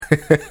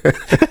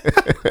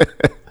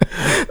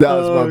That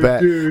was my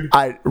bad. Dude.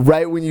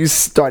 Right when you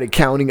started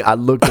counting, I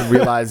looked and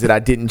realized that I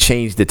didn't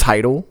change the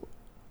title.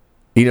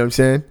 You know what I'm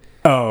saying?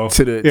 Oh,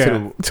 To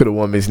the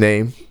woman's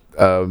name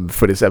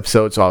for this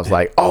episode. So I was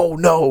like, oh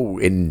no,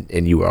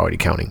 and you were already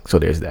counting. So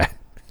there's that.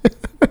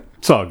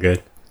 It's all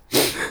good.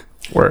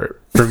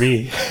 Word. For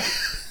me.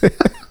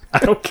 I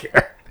don't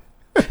care.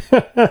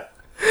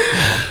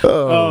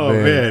 Oh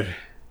man.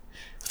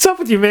 What's up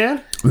with you,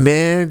 man?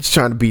 Man, just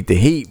trying to beat the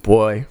heat,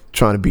 boy.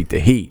 Trying to beat the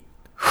heat.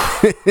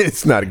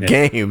 It's not a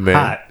game, man.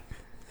 Hot.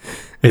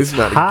 It's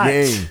not hot. a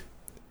game.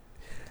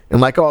 And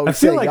like I always I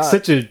feel say, like God,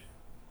 such a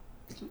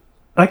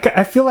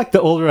I feel like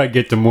the older I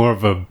get, the more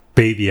of a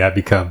baby I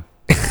become.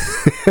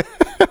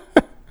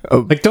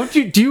 Like,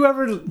 do you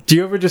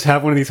ever just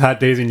have one of these hot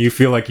days and you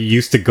feel like you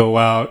used to go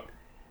out?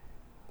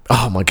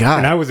 oh my God.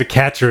 And I was a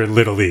catcher in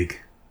Little League.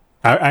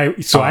 I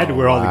had to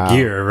wear all the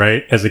gear,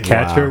 right, as a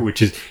catcher, Wow.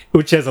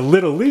 which as a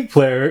Little League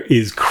player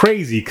is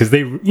crazy because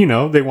they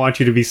want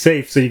you to be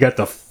safe. So you got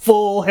the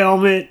full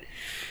helmet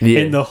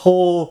and the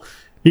whole,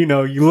 you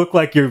look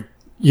like you're,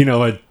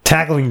 a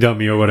tackling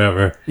dummy or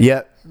whatever.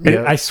 Yep. And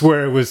I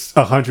swear it was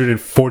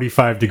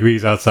 145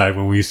 degrees outside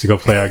when we used to go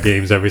play our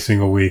games every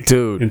single week.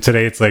 Dude. And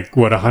today it's like,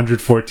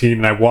 114,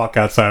 and I walk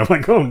outside. I'm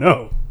like, oh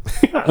no.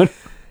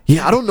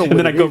 Yeah, I don't know. And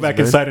then I go back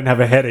inside and have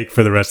a headache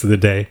for the rest of the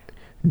day.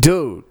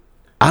 Dude,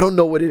 I don't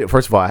know what it is.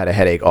 First of all, I had a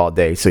headache all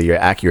day, so you're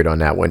accurate on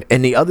that one.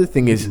 And the other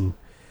thing is,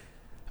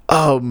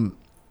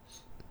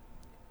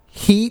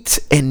 heat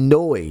and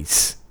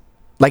noise.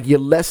 Like, you're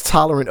less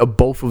tolerant of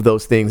both of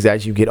those things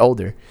as you get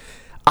older.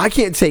 I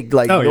can't take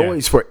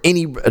noise for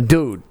any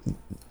dude.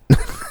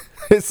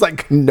 It's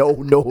like no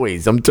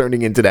noise. I'm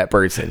turning into that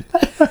person.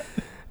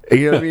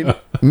 You know what I mean?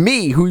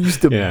 Me, who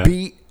used to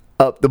beat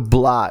up the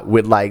block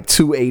with like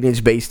 2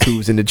 8-inch bass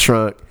tubes in the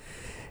trunk,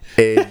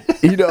 and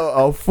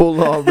a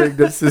full-on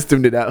rigged up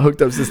system that I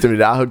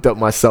hooked up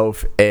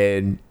myself,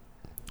 and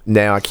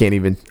now I can't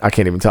even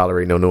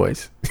tolerate no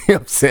noise. You know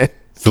what I'm saying?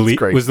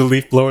 Was the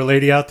leaf blower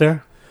lady out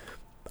there?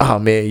 Oh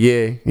man,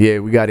 yeah,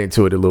 we got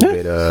into it a little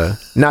bit.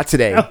 Not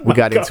today. We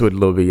got into it a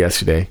little bit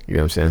yesterday. You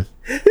know what I'm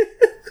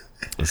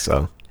saying?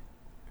 So,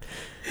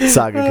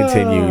 saga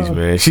continues,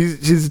 man.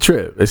 She's a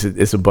trip.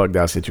 It's a bugged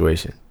out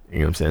situation. You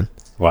know what I'm saying?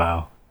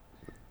 Wow.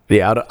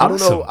 Yeah, I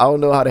don't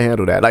know how to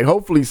handle that. Like,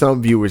 hopefully,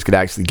 some viewers could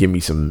actually give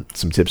me some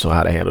tips on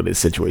how to handle this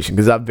situation,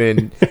 because I've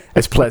been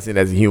as pleasant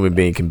as a human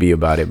being can be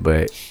about it,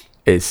 but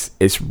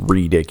it's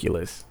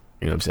ridiculous.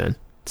 You know what I'm saying?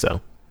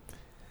 So,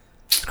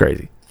 it's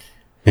crazy.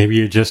 Maybe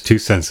you're just too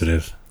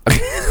sensitive.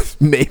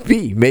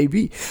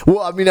 Maybe.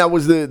 Well, I mean, that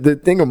was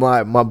the thing of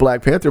my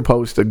Black Panther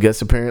post. I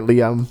guess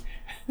apparently I'm,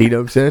 you know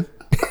what I'm saying?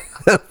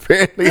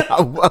 Apparently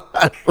I'm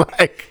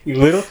like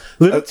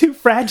little too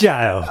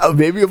fragile.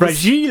 Maybe it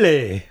was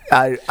fragile.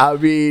 I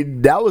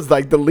mean, that was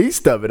like the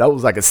least of it. I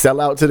was like a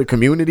sellout to the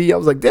community. I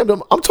was like, damn,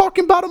 I'm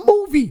talking about a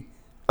movie.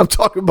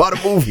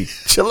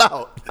 Chill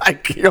out.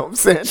 Like, you know what I'm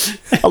saying?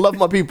 I love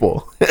my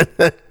people.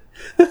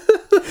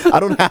 I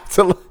don't have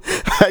to,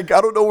 like, I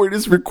don't know where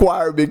this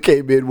requirement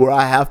came in where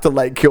I have to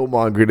like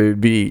Killmonger to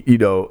be,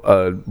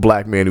 a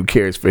black man who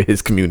cares for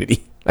his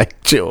community.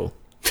 Like, chill.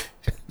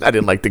 I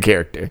didn't like the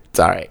character. It's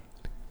all right.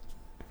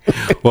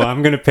 Well,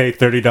 I'm going to pay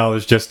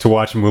 $30 just to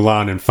watch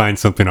Mulan and find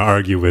something to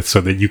argue with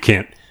so that you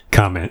can't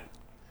comment.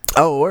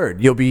 Oh,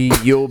 word. You'll be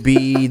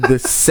the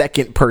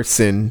second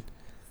person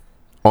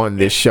on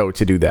this show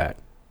to do that.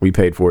 We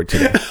paid for it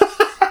today.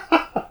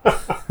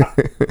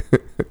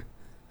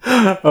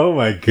 Oh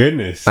my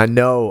goodness. I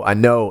know.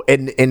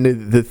 And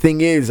the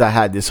thing is, I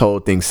had this whole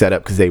thing set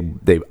up because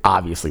they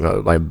obviously,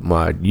 like,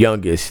 my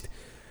youngest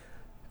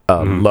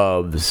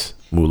loves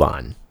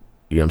Mulan.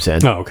 You know what I'm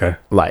saying? Oh, okay.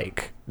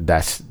 Like,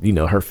 that's,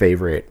 her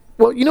favorite.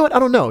 Well, you know what? I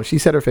don't know. She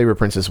said her favorite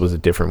princess was a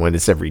different one.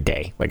 It's every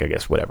day. Like, I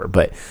guess, whatever.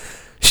 But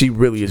she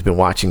really has been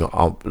watching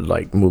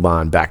like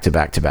Mulan back to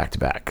back to back to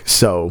back.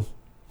 So,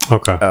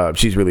 okay.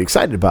 She's really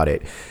excited about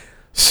it.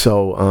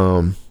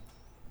 So,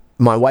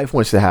 my wife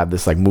wants to have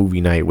this like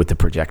movie night with the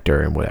projector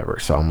and whatever.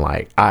 So I'm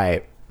like,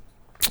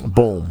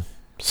 boom,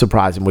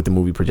 surprise him with the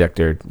movie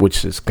projector,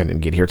 which is going to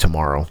get here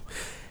tomorrow.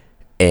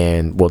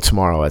 And well,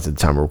 tomorrow as the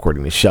time we're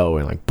recording the show,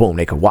 and like, boom,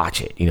 they could watch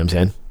it. You know what I'm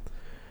saying?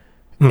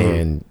 Mm-hmm.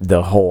 And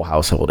the whole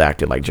household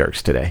acted like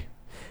jerks today.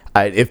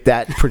 If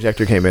that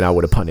projector came in, I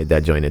would have punted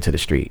that joint into the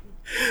street.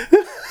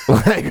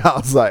 Like, I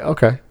was like,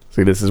 okay,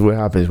 see, this is what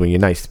happens when you're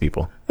nice to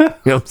people. You know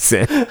what I'm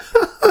saying?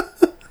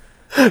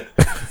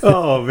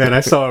 Oh man,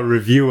 I saw a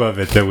review of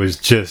it that was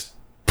just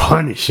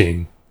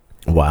punishing.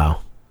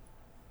 Wow.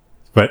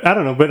 But I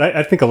don't know, but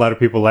I think a lot of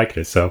people liked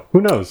it, so who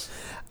knows?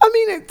 I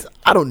mean,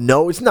 I don't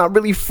know. It's not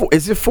really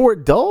is it for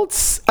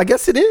adults? I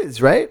guess it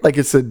is, right? Like,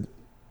 it's you know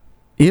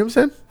what I'm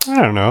saying?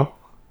 I don't know.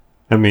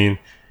 I mean,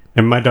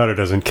 and my daughter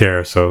doesn't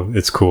care, so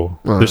it's cool.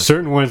 There's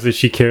certain ones that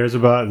she cares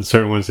about and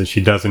certain ones that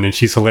she doesn't, and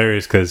she's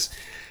hilarious because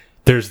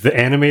there's the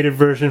animated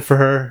version for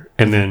her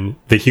and then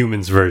the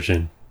humans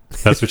version.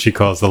 That's what she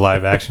calls the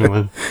live action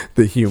one.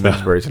 The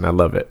humans version. I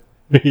love it.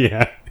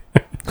 Yeah.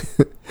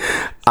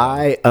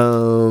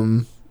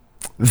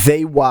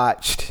 They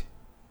watched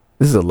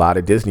This is a lot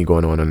of Disney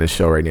going on this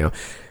show right now.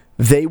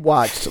 They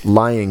watched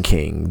Lion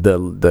King,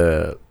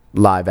 the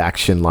live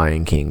action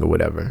Lion King or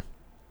whatever.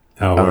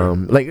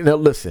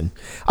 Listen,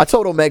 I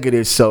told Omega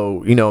this,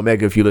 so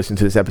Omega, if you listen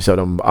to this episode,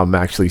 I'm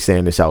actually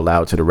saying this out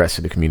loud to the rest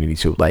of the community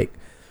too. Like,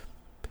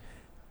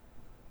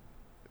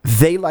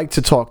 they like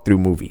to talk through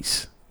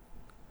movies.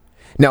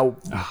 Now,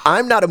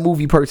 I'm not a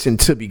movie person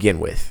to begin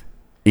with.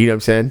 You know what I'm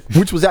saying?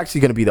 Which was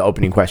actually going to be the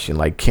opening question.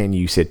 Like, can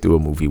you sit through a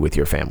movie with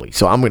your family?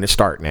 So I'm going to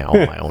start now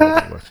on my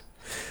own.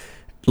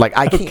 Like,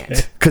 I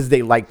can't, because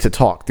they like to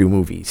talk through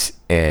movies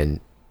and,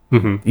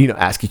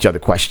 ask each other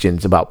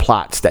questions about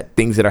plots,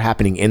 things that are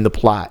happening in the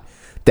plot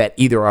that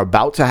either are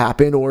about to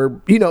happen or,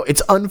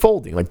 it's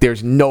unfolding. Like,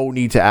 there's no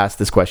need to ask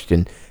this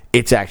question.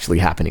 It's actually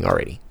happening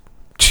already.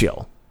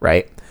 Chill,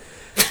 right?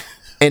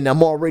 And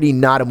I'm already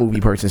not a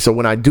movie person. So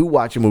when I do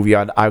watch a movie,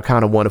 I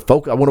kind of want to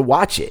focus. I want to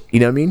watch it. You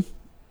know what I mean?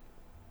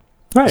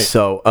 Right.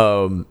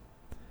 So,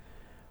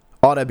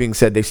 all that being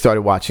said, they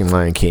started watching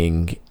Lion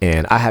King,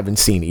 and I haven't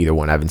seen either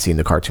one. I haven't seen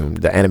the cartoon,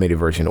 the animated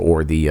version,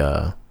 or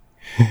the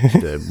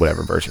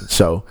whatever version.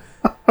 So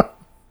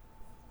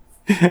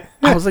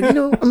I was like,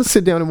 I'm gonna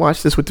sit down and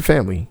watch this with the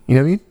family. You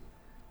know what I mean?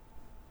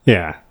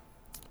 Yeah.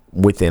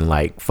 Within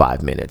like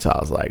 5 minutes, I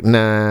was like,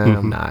 nah,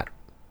 I'm not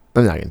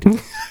gonna do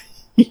it.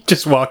 You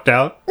just walked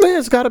out? Man,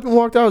 just got up and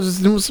walked out. I was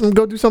just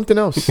go do something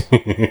else.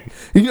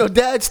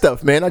 Dad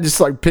stuff, man. I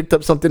just like picked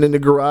up something in the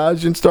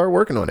garage and started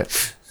working on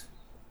it.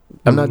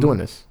 I'm not doing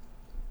this.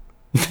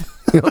 You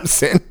know what I'm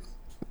saying?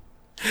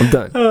 I'm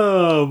done.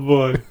 Oh,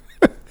 boy.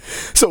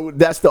 So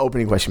that's the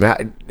opening question,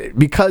 man.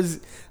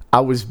 Because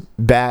I was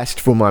bashed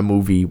for my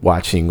movie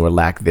watching or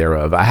lack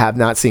thereof. I have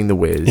not seen The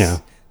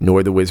Wiz,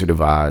 nor The Wizard of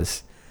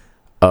Oz.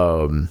 There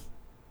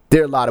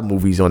are a lot of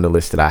movies on the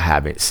list that I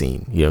haven't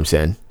seen. You know what I'm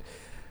saying?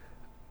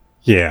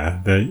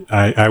 Yeah,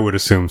 I would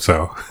assume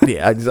so.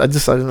 Yeah,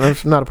 I'm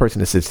not a person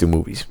that sits through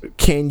movies.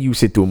 Can you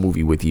sit through a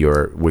movie with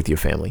your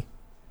family?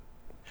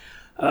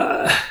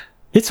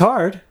 It's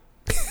hard.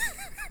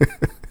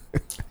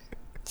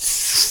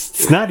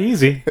 It's not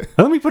easy.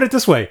 Let me put it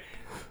this way.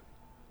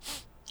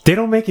 They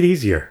don't make it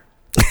easier.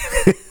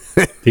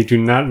 They do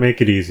not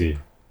make it easy.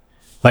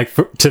 Like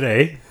for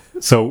today,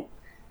 so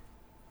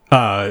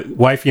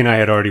wifey and I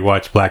had already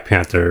watched Black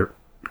Panther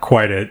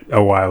quite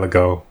a while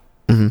ago.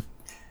 Mm-hmm.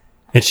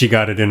 And she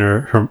got it in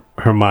her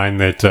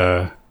mind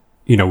that,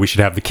 we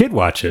should have the kid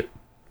watch it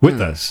with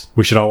us.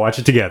 We should all watch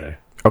it together.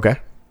 Okay.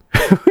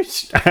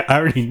 Which I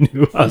already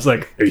knew. I was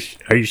like,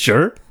 are you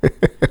sure?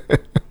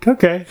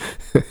 Okay.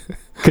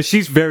 Because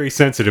she's very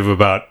sensitive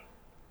about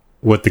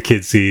what the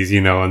kid sees,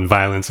 and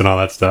violence and all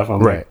that stuff.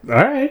 I'm like, all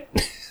right.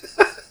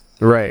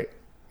 Right.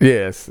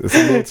 Yes. It's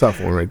a little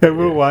tough one right there. And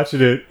we're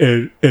watching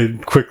it,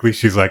 and quickly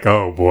she's like,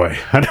 oh, boy.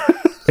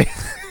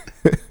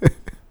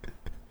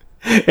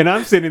 And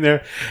I'm sitting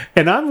there,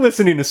 and I'm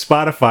listening to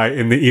Spotify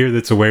in the ear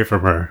that's away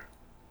from her.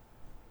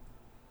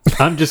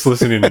 I'm just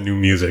listening to new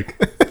music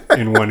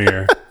in one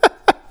ear.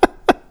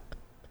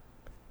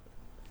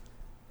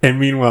 And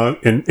meanwhile,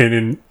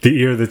 in the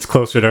ear that's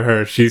closer to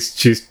her,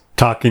 she's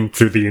talking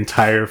through the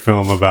entire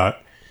film about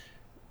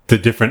the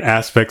different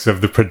aspects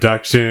of the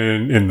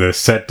production and the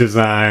set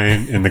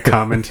design and the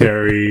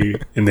commentary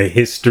and the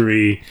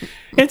history.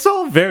 It's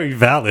all very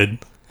valid.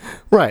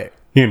 Right.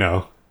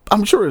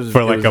 I'm sure it was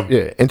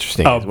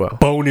interesting as well.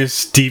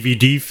 Bonus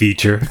DVD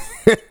feature.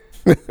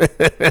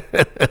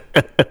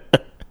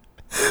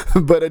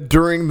 But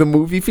during the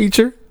movie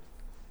feature?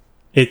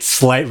 It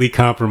slightly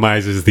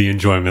compromises the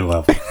enjoyment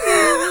level.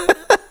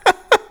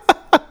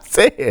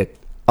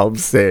 I'm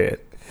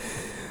saying.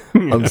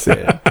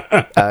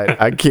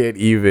 I can't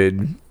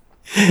even.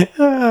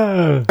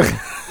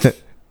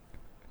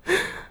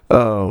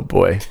 Oh,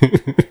 boy.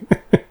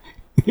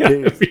 Yeah,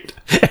 every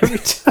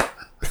time.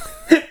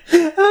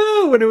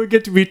 Oh, when it would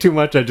get to be too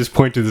much, I just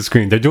point to the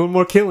screen. They're doing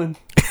more killing.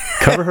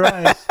 Cover her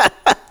eyes.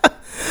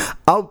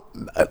 All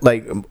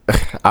right,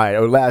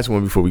 our last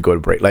one before we go to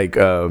break.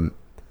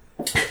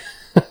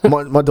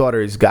 My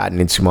daughter has gotten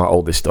into, my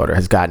oldest daughter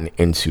has gotten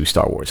into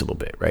Star Wars a little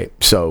bit, right?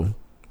 So,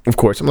 of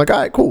course, I'm like, all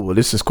right, cool. Well,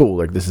 this is cool.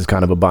 Like, this is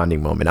kind of a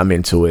bonding moment. I'm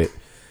into it.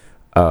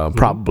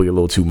 Probably a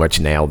little too much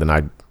now than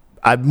I'm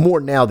more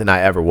now than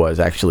I ever was,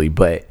 actually.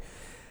 But,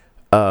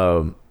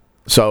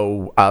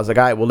 so I was like,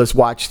 all right, well, let's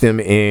watch them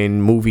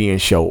in movie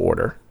and show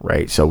order,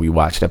 right? So we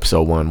watched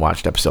episode 1,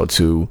 watched episode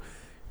 2.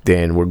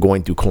 Then we're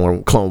going through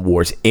Clone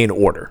Wars in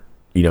order.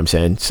 You know what I'm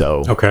saying?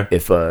 So okay.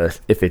 If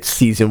it's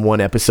season 1,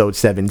 episode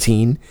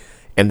 17,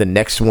 and the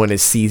next one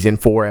is season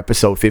 4,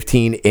 episode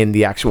 15 in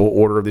the actual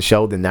order of the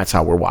show, then that's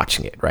how we're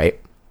watching it, right?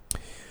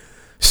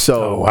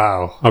 So, oh,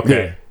 wow.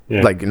 Okay.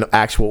 Yeah. Like an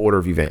actual order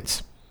of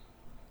events.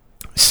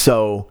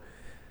 So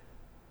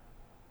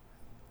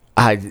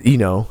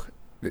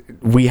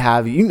we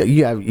have, you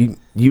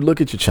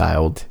look at your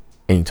child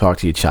and you talk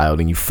to your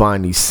child and you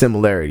find these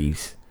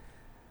similarities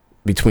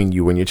between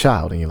you and your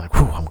child, and you're like,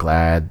 whew, I'm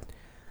glad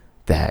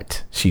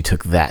that she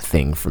took that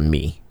thing from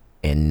me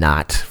and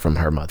not from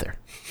her mother,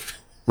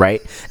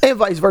 right? And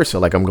vice versa.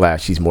 Like, I'm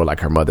glad she's more like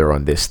her mother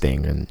on this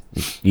thing, and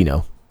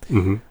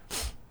Mm-hmm.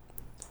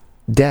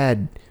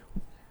 Dad,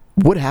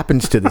 what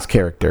happens to this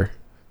character?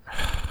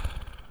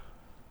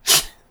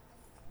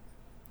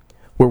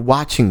 We're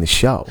watching the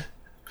show.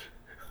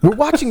 We're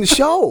watching the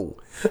show.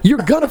 You're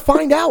gonna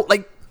find out.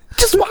 Like,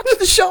 just watch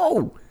the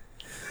show.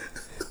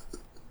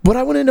 But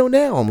I want to know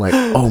now. I'm like,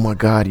 oh my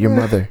God, your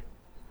mother.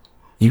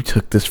 You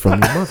took this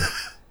from your mother.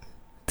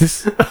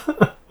 This.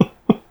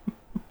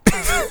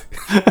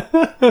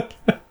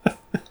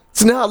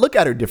 So now I look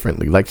at her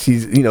differently. Like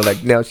she's,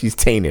 like now she's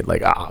tainted.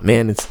 Like,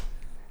 man, it's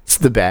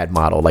the bad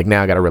model. Like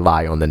now I got to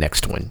rely on the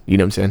next one. You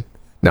know what I'm saying?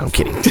 No, I'm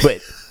kidding.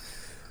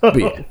 But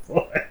yeah.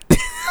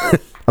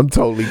 I'm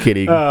totally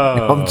kidding.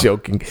 I'm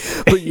joking.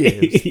 But yeah,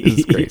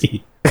 it's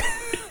crazy.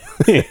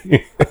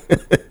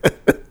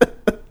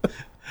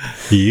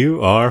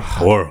 You are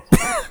horrible.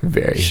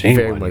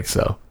 Very much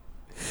so.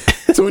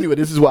 So anyway,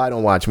 this is why I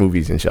don't watch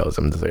movies and shows.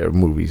 I'm just like,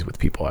 movies with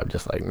people. I'm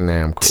just like,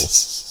 nah, I'm cool.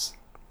 It's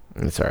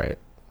all right.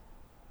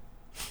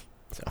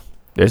 So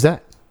there's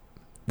that.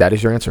 That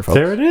is your answer, folks.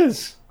 There it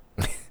is.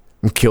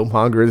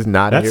 Killmonger is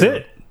not That's a hero.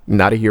 It.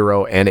 Not a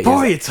hero, and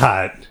it's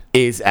hot.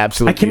 Is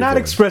absolutely. I cannot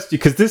express to you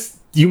because this.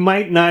 You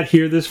might not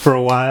hear this for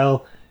a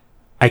while.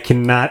 I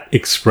cannot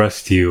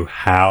express to you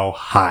how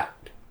hot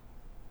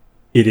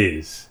it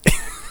is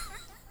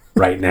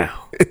right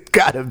now. It's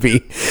gotta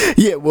be.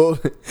 Yeah, well,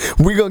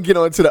 we're gonna get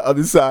on to the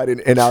other side,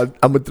 and I'm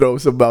gonna throw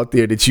some out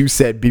there that you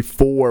said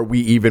before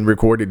we even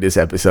recorded this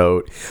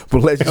episode.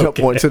 But let's jump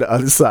on to the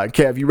other side.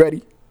 Kev, you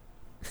ready?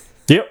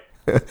 Yep.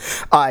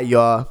 All right,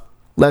 y'all.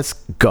 Let's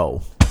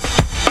go.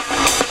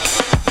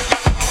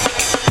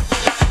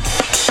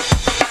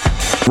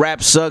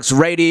 Rap Sucks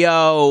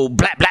Radio.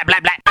 Blah, blah, blah,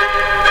 blah.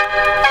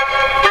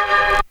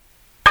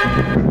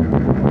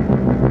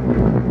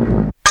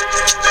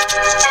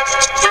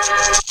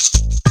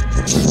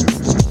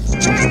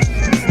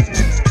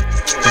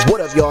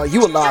 What up, y'all?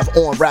 You alive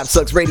on Rap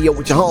Sucks Radio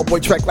with your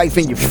homeboy Track Life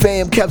and your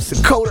fam, Kev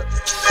Sakota.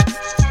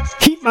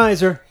 Heat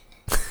miser.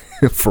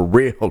 For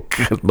real,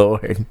 good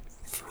lord.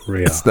 For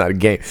real. It's not a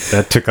game.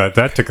 That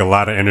took a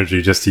lot of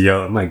energy just to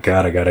yell, oh my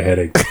God, I got a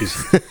headache.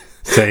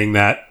 Saying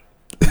that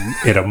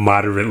in a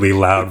moderately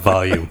loud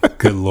volume.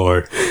 Good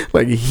lord.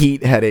 Like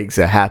heat headaches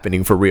are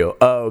happening for real.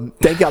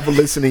 Thank y'all for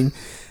listening.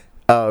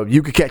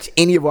 You can catch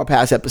any of our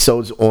past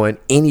episodes on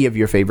any of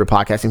your favorite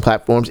podcasting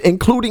platforms,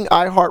 including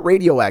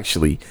iHeartRadio,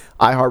 actually.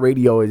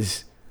 iHeartRadio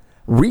is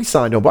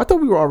re-signed on, but I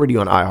thought we were already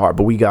on iHeart,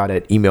 but we got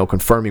an email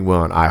confirming we're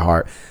on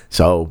iHeart.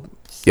 So,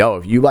 yo,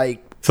 if you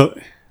like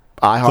iHeart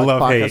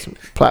podcast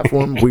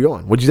platform, we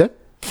on. What'd you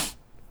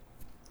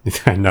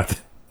say? Nothing.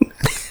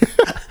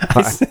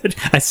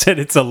 I said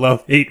it's a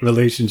love-hate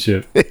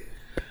relationship.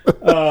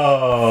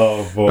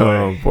 Oh, boy.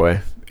 Oh, boy.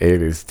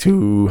 It is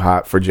too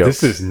hot for jokes.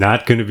 This is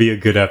not going to be a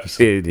good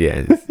episode.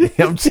 And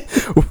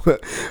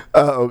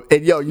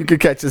yo, you can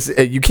catch us.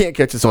 You can't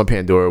catch us on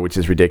Pandora, which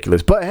is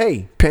ridiculous. But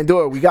hey,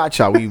 Pandora, we got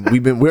y'all.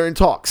 We're in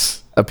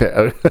talks.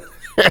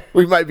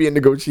 We might be in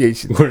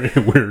negotiations.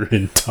 We're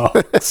in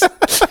talks.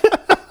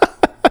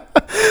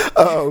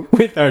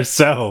 With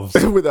ourselves.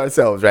 With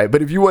ourselves, right?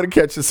 But if you want to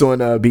catch us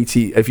on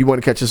BT, if you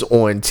want to catch us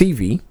on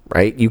TV,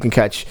 right, you can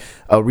catch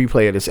a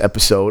replay of this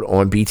episode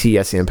on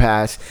BTSN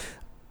Pass.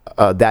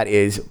 That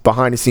is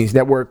Behind the Scenes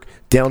Network.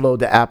 Download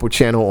the Apple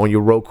channel on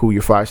your Roku,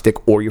 your Fire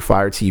Stick, or your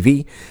Fire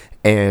TV,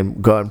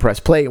 and go ahead and press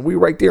play. And we're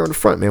right there on the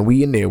front, man.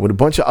 We in there with a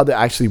bunch of other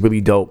actually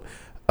really dope,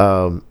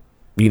 podcasts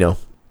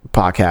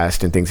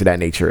and things of that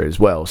nature as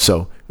well.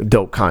 So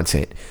dope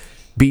content.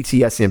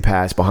 BTSN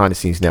Pass, Behind the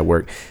Scenes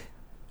Network.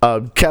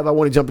 Kev, I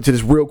want to jump into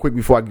this real quick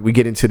before we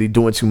get into the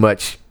doing too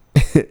much.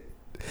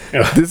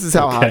 This is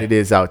how hot it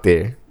is out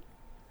there.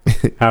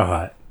 How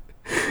hot?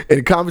 In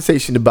a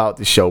conversation about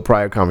the show,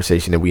 prior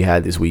conversation that we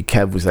had this week,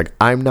 Kev was like,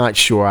 I'm not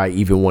sure I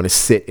even want to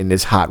sit in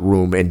this hot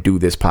room and do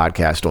this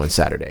podcast on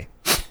Saturday.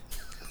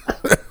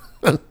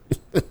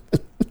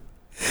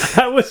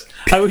 I was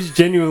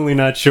genuinely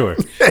not sure.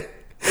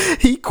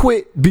 He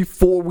quit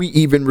before we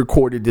even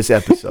recorded this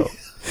episode.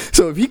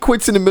 So if he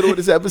quits in the middle of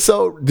this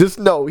episode, just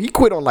know he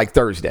quit on like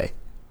Thursday.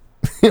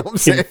 You know what I'm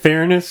saying?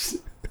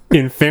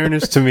 In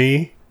fairness to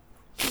me,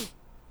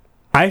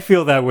 I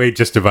feel that way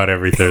just about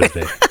every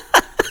Thursday.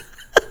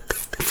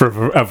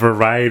 For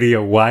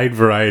a wide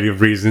variety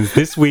of reasons.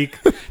 This week,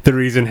 the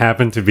reason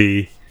happened to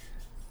be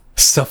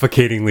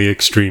suffocatingly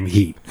extreme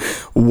heat.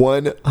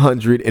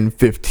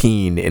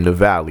 115 in the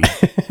valley.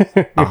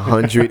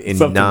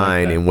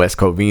 109 in West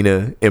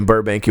Covina. In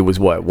Burbank, it was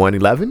what,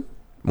 111?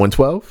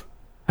 112?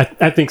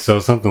 I think so,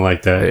 something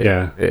like that.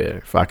 Yeah.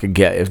 If I could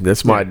get, if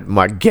that's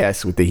my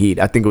guess with the heat,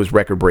 I think it was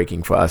record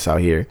breaking for us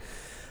out here.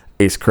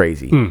 It's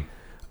crazy.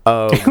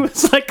 It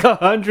was like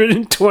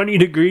 120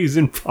 degrees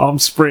in Palm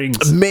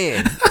Springs.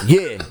 Man,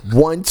 yeah,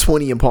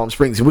 120 in Palm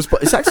Springs.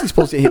 It's actually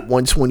supposed to hit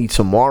 120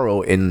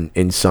 tomorrow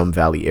in some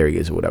valley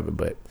areas or whatever.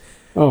 But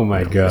oh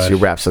my gosh, it's your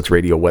Rap Sucks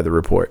Radio weather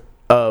report.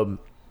 Or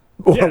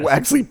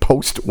actually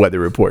post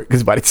weather report,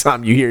 because by the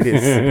time you hear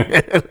this,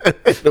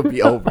 it'll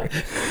be over.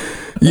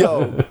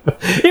 Yo,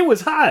 it was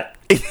hot,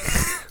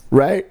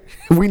 right?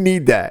 We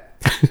need that.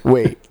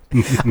 Wait,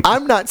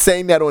 I'm not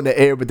saying that on the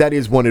air, but that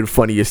is one of the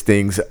funniest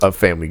things of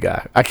Family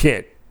Guy. I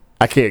can't,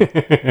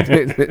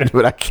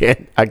 but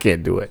I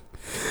can't do it.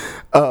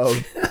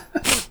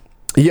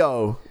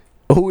 Yo,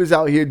 who is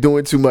out here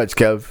doing too much,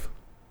 Kev?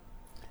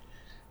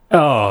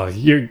 Oh,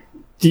 you're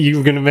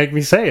gonna make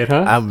me say it,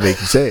 huh? I'm gonna make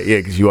you say it, yeah,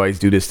 because you always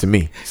do this to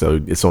me,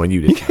 so it's on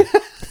you this time.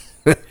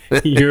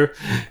 You're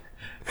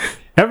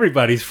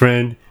everybody's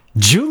friend,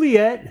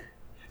 Juliet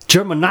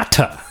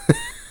Germanata.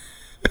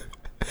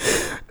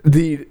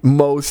 The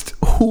most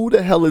who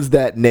the hell is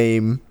that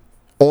name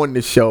on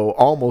the show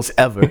almost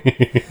ever.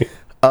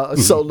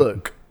 So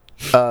look,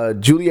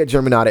 Juliet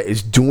Germanata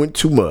is doing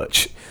too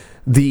much.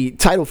 The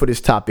title for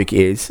this topic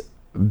is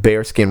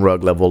Bearskin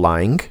Rug Level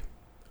Lying,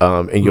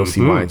 and you'll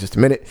see why in just a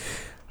minute.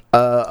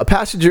 A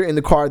passenger in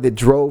the car that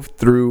drove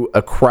through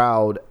a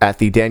crowd at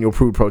the Daniel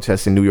Prude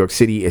protest in New York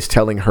City is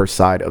telling her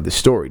side of the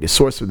story. The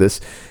source of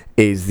this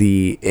is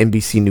the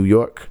NBC New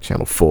York,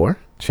 Channel 4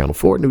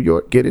 New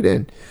York, get it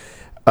in.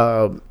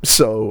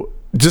 So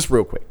just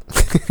real quick,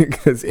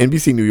 because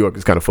NBC New York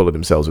is kind of full of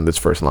themselves in this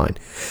first line.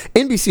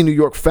 NBC New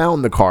York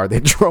found the car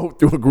that drove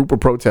through a group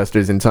of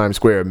protesters in Times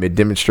Square amid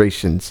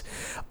demonstrations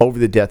over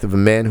the death of a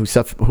man who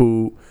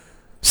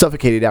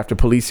suffocated after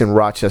police in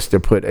Rochester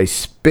put a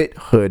spit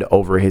hood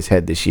over his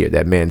head this year.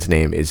 That man's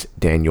name is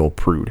Daniel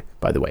Prude,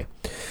 by the way.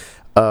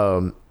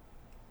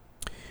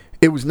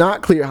 It was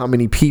not clear how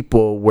many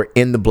people were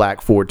in the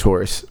black Ford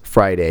Taurus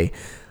Friday,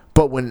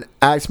 but when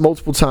asked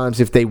multiple times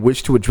if they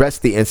wished to address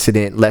the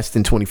incident less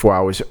than 24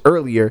 hours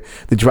earlier,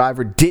 the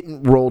driver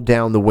didn't roll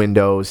down the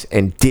windows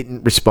and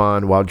didn't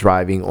respond while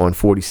driving on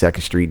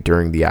 42nd Street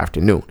during the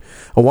afternoon.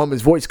 A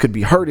woman's voice could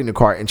be heard in the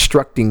car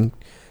instructing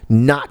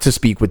not to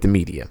speak with the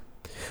media.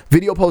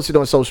 Video posted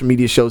on social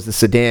media shows the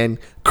sedan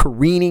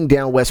careening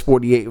down West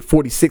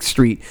 46th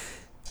Street,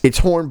 its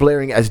horn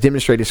blaring as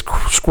demonstrators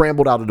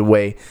scrambled out of the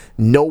way.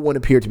 No one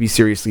appeared to be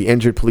seriously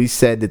injured. Police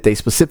said that they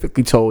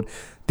specifically told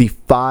the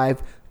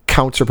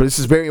this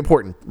is very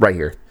important right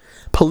here.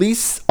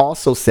 Police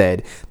also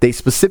said they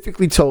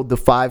specifically told the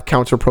 5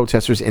 counter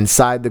protesters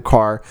inside the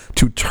car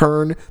to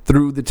turn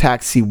through the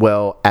taxi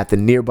well at the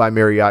nearby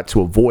Marriott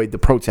to avoid the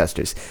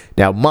protesters.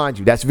 Now, mind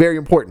you, that's very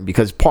important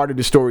because part of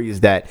the story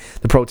is that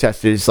the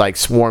protesters like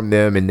swarmed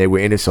them and they were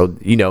in it. So,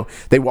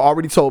 they were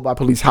already told by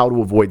police how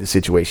to avoid the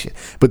situation.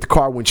 But the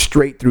car went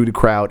straight through the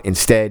crowd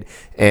instead,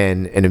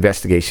 and an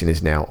investigation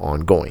is now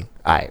ongoing.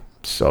 All right,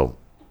 so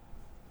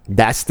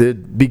that's the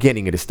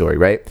beginning of the story,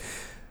 right?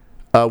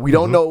 We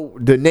don't know.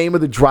 The name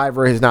of the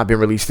driver has not been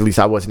released. At least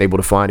I wasn't able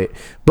to find it.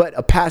 But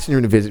a passenger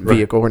in the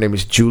vehicle, her name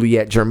is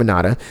Juliet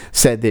Germanata,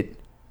 said that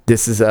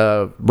this is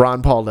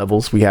Ron Paul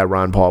levels. We had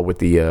Ron Paul with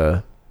the, you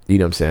know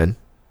what I'm saying,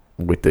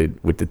 with the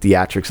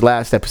theatrics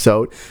last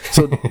episode.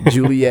 So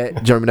Juliet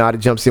Germanata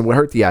jumps in with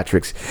her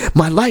theatrics.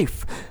 My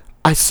life.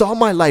 I saw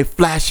my life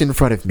flash in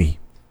front of me.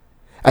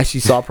 As she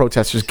saw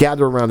protesters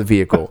gather around the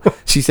vehicle,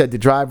 she said the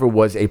driver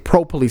was a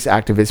pro-police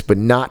activist, but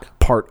not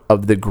part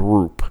of their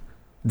group,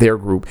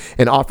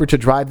 and offered to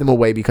drive them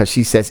away because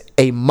she says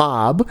a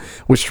mob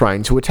was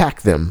trying to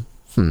attack them.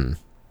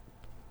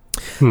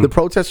 The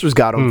protesters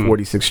got on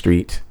 46th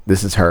Street,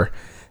 this is her,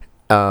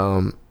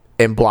 and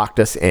blocked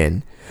us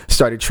in,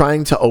 started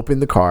trying to open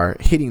the car,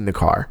 hitting the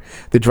car.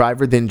 The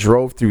driver then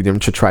drove through them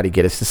to try to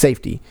get us to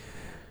safety.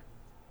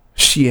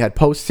 She had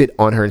posted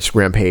on her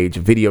Instagram page a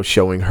video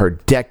showing her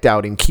decked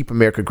out in Keep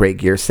America Great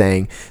gear,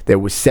 saying there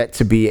was set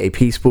to be a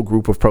peaceful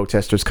group of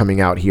protesters coming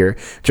out here.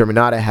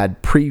 Germanata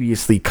had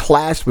previously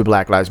clashed with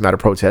Black Lives Matter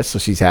protests, so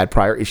she's had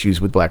prior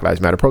issues with Black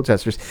Lives Matter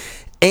protesters,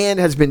 and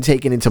has been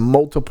taken into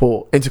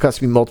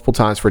custody multiple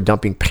times for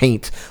dumping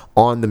paint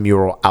on the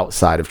mural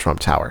outside of Trump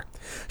Tower.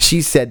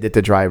 She said that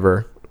the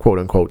driver, quote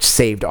unquote,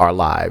 saved our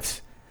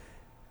lives,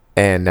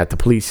 and that the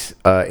police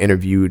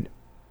interviewed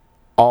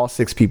all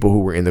 6 people who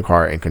were in the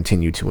car and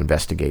continued to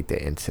investigate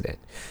the incident.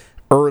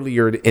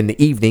 Earlier in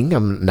the evening,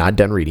 I'm not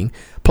done reading,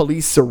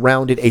 police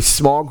surrounded a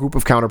small group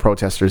of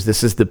counter-protesters.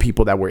 This is the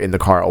people that were in the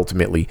car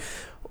ultimately,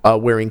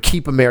 wearing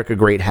Keep America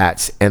Great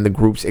hats, and the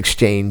groups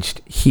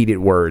exchanged heated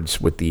words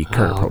with the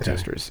current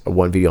protesters.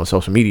 One video on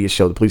social media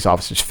showed the police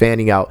officers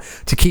fanning out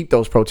to keep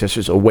those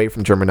protesters away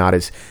from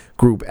Germanata's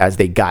group as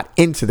they got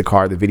into the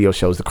car. The video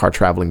shows the car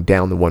traveling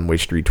down the one-way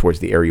street towards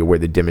the area where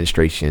the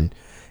demonstration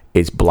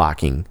is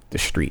blocking the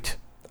street.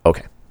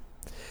 Okay,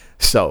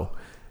 so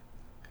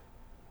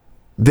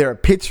there are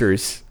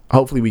pictures.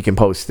 Hopefully we can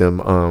post them.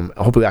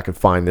 Hopefully I can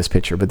find this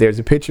picture. But there's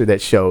a picture that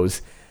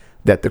shows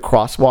that the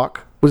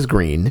crosswalk was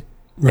green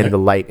and the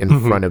light in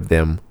front of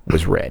them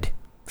was red.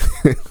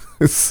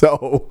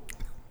 So,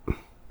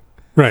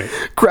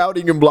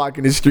 crowding and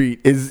blocking the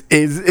street is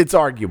it's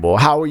arguable.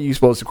 How are you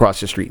supposed to cross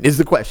the street? Is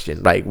the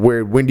question. Like,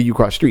 when do you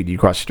cross the street? Do you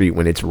cross the street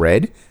when it's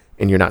red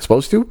and you're not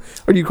supposed to,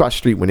 or do you cross the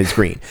street when it's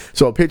green?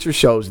 So a picture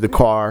shows the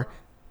car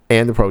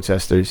and the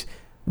protesters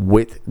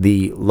with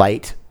the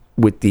light,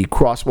 with the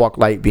crosswalk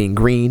light being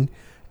green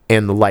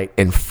and the light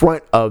in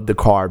front of the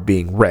car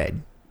being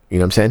red. You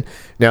know what I'm saying?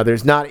 Now,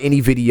 there's not any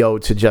video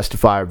to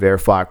justify or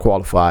verify or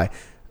qualify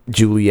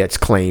Juliet's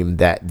claim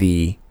that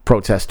the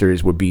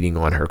protesters were beating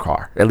on her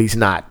car. At least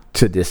not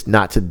to this,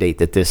 not to the date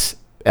that this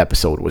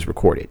episode was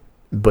recorded.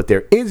 But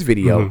there is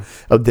video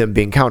of them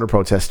being counter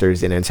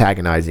protesters and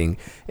antagonizing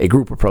a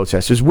group of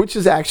protesters, which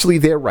is actually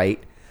their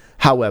right.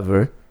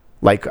 However,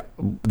 like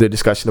the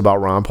discussion about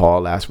Ron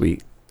Paul last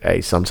week, hey,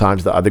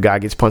 sometimes the other guy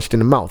gets punched in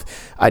the mouth.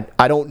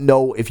 I don't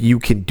know if you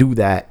can do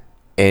that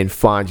and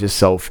find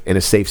yourself in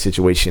a safe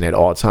situation at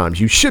all times.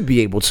 You should be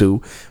able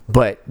to,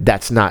 but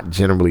that's not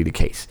generally the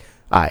case.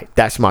 All right,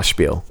 that's my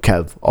spiel.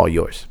 Kev, all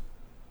yours.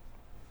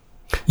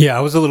 Yeah,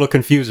 I was a little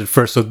confused at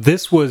first. So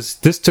this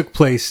took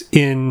place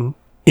in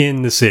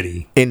the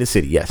city. In the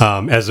city, yes.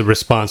 As a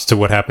response to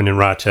what happened in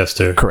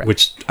Rochester. Correct.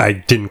 Which I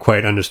didn't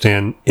quite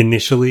understand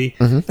initially.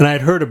 And I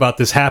had heard about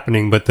this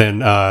happening, but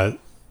then at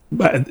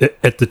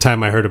the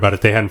time I heard about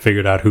it, they hadn't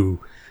figured out who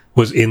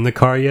was in the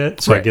car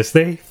yet. So I guess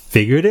they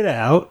figured it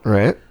out.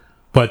 Right.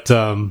 But,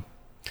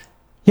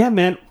 yeah,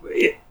 man,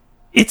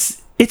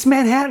 it's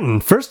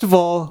Manhattan. First of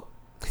all,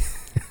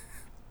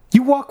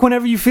 you walk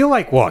whenever you feel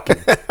like walking.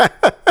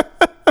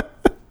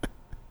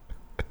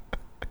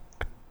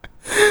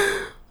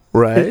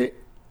 Right.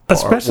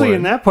 Especially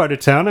in that part of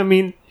town. I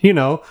mean, you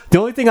know, the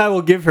only thing I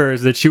will give her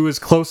is that she was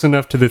close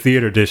enough to the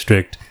theater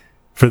district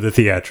for the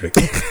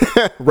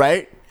theatrics.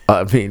 Right.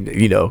 I mean,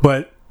 you know.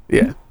 But,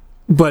 yeah.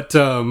 But,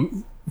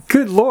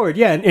 good Lord.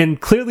 Yeah. And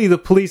clearly the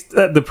police,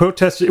 the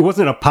protest, it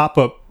wasn't a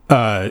pop-up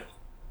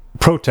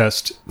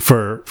protest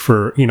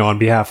for, you know, on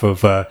behalf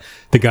of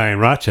the guy in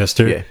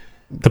Rochester. Yeah.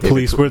 The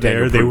police were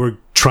there. They were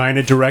trying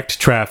to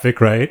direct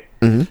traffic, right?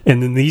 And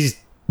then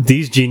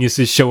these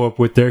geniuses show up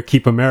with their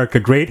Keep America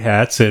Great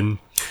hats, and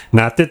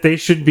not that they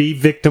should be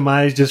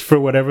victimized just for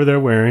whatever they're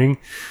wearing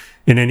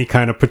in any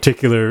kind of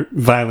particular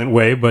violent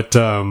way, but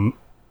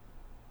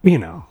you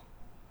know,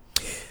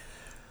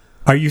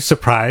 are you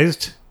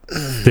surprised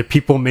that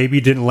people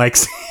maybe didn't like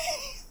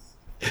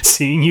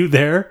seeing you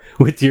there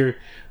with your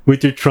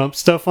Trump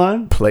stuff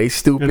on? Play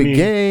stupid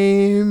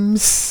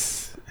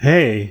games.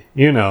 Hey,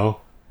 you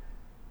know,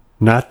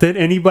 not that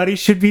anybody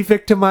should be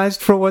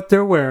victimized for what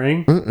they're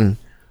wearing.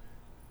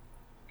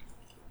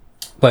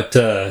 But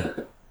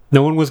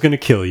no one was going to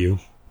kill you,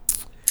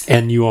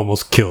 and you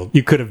almost killed.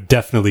 You could have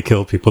definitely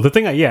killed people. The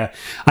thing,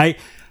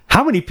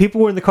 how many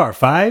people were in the car?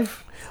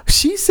 5?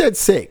 She said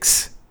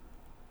 6.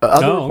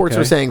 Other reports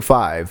were saying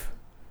 5.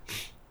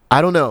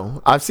 I don't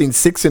know. I've seen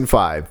 6 and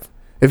 5.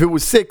 If it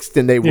was 6,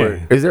 then they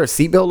were. Is there a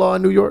seatbelt law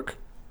in New York?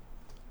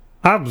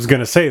 I was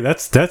going to say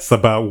that's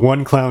about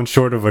one clown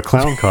short of a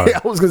clown car. Yeah,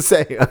 I was going to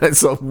say.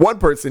 So one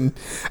person,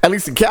 at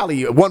least in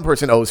Cali, one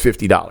person owes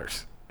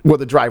 $50. Well,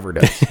 the driver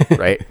does,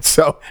 right?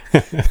 So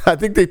I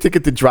think they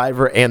ticket the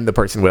driver and the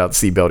person without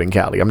the seatbelt in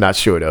Cali. I'm not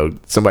sure, though.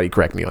 Somebody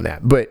correct me on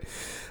that. But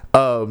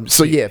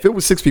so, yeah, if it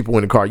was 6 people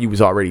in the car, you was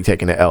already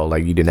taking an L,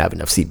 like you didn't have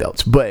enough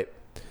seatbelts. But,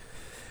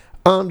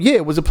 yeah,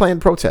 it was a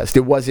planned protest.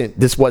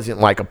 This wasn't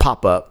like a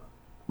pop-up,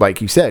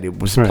 like you said. It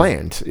was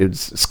planned. It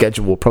was a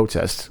scheduled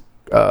protest,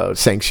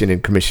 sanctioned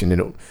and commissioned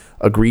and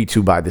agreed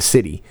to by the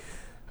city.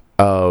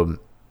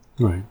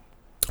 Right.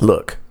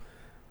 Look.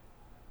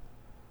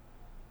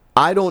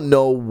 I don't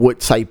know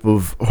what type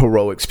of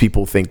heroics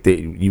people think that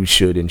you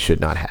should and should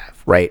not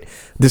have, right?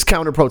 This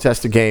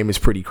counter-protester game is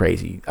pretty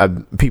crazy.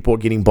 People are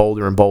getting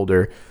bolder and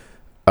bolder.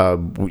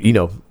 You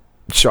know,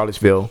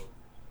 Charlottesville,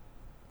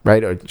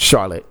 right? Or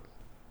Charlotte,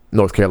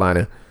 North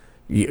Carolina.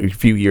 A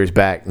few years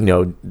back, you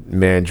know,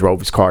 man drove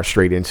his car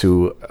straight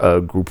into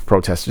a group of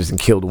protesters and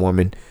killed a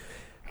woman.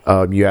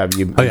 You have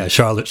your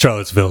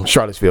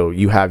Charlottesville.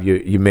 You have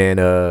your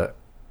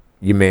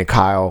man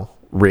Kyle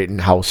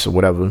Rittenhouse or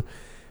whatever.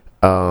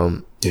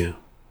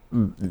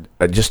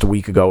 Just a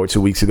week ago or 2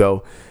 weeks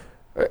ago.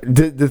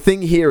 The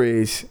thing here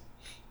is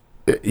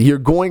you're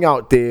going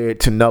out there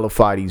to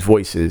nullify these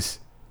voices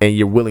and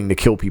you're willing to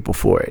kill people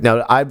for it.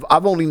 Now, I've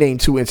only named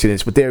 2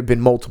 incidents, but there have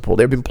been multiple.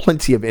 There have been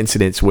plenty of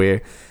incidents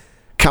where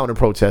counter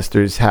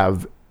protesters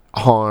have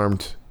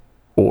harmed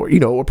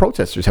or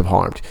protesters have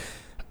harmed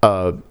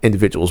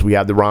individuals. We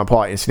have the Ron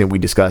Paul incident we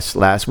discussed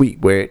last week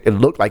where it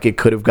looked like it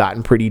could have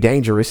gotten pretty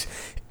dangerous.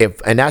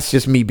 And that's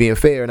just me being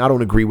fair, and I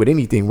don't agree with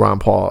anything Ron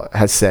Paul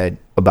has said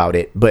about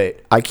it,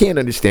 but I can't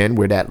understand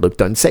where that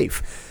looked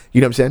unsafe.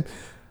 You know what I'm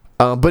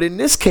saying? But in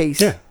this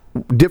case,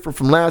 different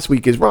from last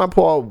week, is Ron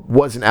Paul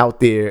wasn't out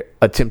there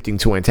attempting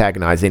to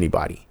antagonize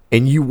anybody,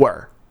 and you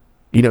were.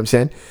 You know what I'm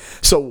saying?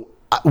 So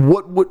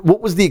what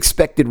was the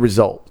expected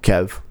result,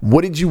 Kev?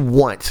 What did you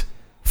want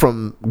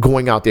from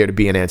going out there to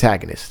be an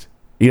antagonist?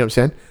 You know what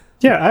I'm saying?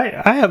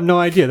 Yeah, I have no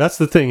idea. That's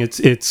the thing.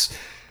 It's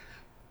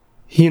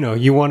you know,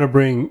 you want to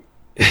bring...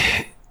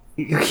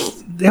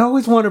 They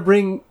always want to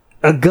bring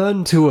a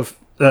gun to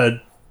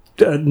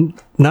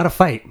not a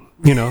fight.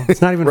 You know,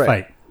 it's not even a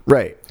fight.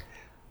 Right.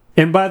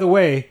 And by the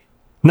way,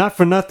 not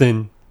for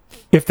nothing,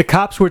 if the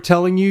cops were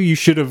telling you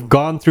should have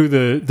gone through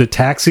the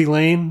taxi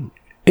lane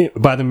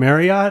by the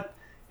Marriott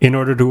in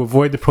order to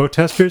avoid the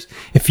protesters,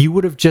 if you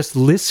would have just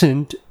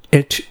listened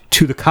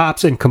to the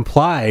cops and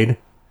complied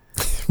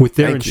with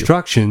their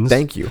instructions,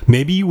 thank you,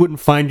 maybe you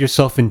wouldn't find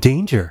yourself in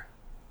danger.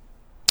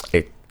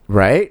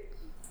 Right?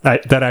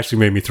 That actually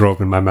made me throw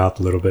up in my mouth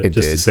a little bit,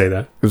 to say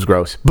that. It was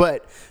gross.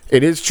 But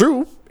it is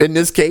true. In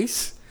this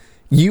case,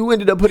 you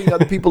ended up putting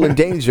other people in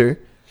danger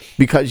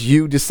because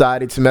you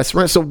decided to mess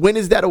around. So when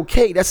is that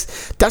okay?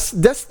 That's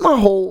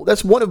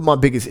one of my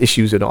biggest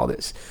issues in all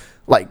this.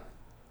 Like,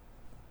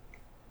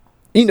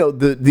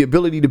 the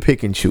ability to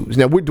pick and choose.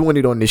 Now, we're doing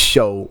it on this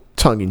show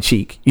tongue in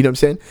cheek. You know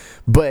what I'm saying?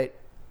 But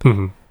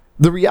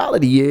the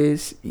reality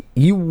is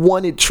you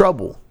wanted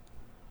trouble.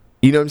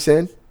 You know what I'm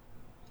saying?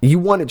 You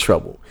wanted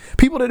trouble.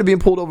 People that are being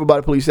pulled over by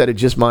the police that are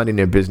just minding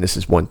their business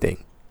is one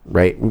thing,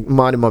 right?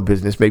 Minding my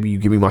business. Maybe you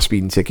give me my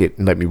speeding ticket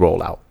and let me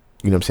roll out.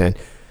 You know what I'm saying?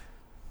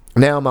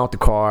 Now I'm out the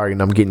car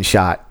and I'm getting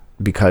shot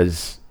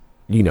because,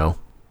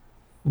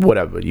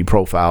 whatever you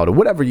profiled or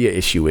whatever your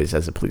issue is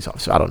as a police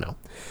officer. I don't know.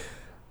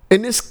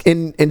 In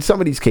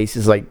some of these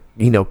cases, like,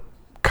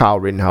 Kyle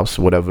Rittenhouse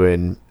or whatever,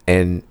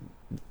 and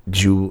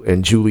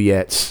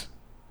Juliet's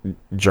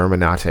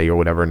Germinate or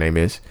whatever her name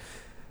is,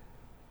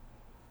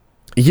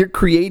 you're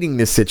creating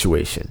this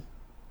situation.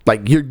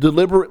 Like, you're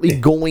deliberately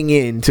going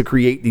in to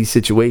create these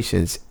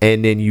situations,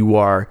 and then you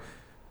are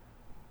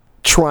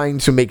trying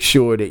to make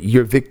sure that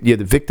you're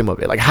the victim of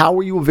it. Like, how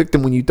are you a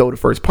victim when you throw the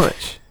first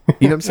punch?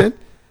 You know what I'm saying?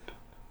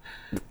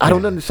 I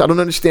don't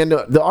understand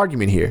the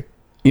argument here.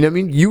 You know what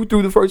I mean? You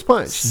threw the first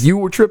punch. You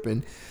were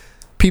tripping.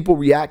 People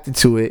reacted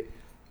to it,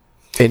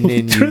 and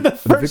then you threw the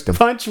first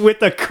punch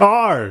with a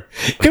car.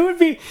 It would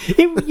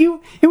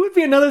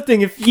be another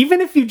thing if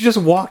you just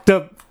walked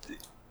up,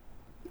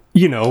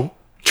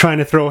 trying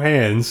to throw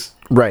hands,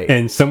 right?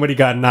 And somebody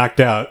got knocked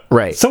out,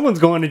 right? Someone's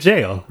going to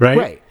jail, right?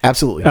 Right.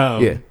 Absolutely.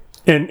 Yeah.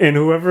 And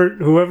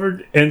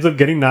whoever ends up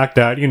getting knocked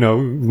out,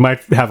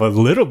 might have a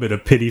little bit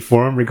of pity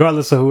for him,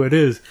 regardless of who it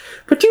is.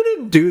 But you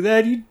didn't do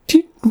that. You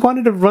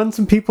wanted to run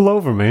some people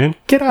over, man.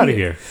 Get out of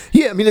here.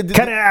 Yeah, I mean,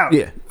 cut it out.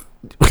 Yeah.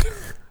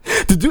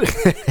 the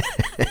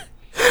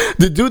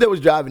dude that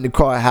was driving the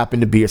car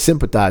happened to be a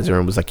sympathizer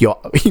and was like,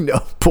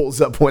 pulls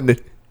up on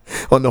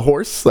the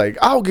horse, like,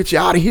 I'll get you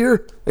out of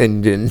here.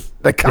 And then,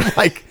 like, I'm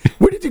like,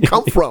 where did you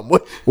come from?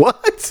 What? You know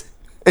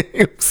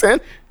what I'm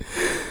saying?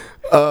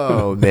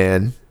 Oh,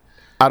 man.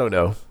 I don't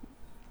know.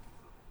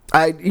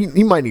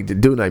 You might need to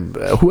do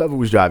whoever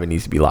was driving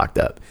needs to be locked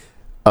up.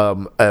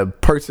 A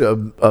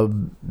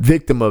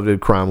victim of the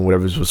crime or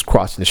whatever was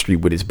crossing the street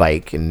with his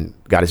bike and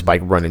got his bike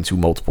run into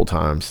multiple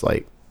times.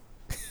 Like,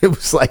 it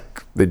was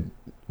like,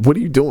 what are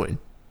you doing?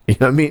 You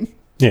know what I mean?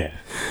 Yeah.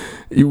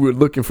 You were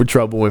looking for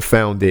trouble and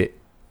found it,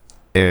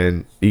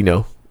 and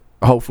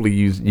hopefully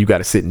you got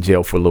to sit in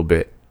jail for a little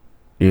bit.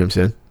 You know what I'm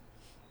saying?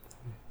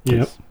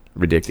 Yep. It's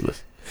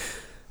ridiculous.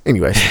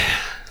 Anyways.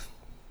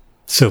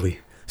 Silly.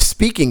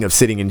 Speaking of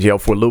sitting in jail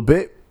for a little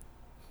bit,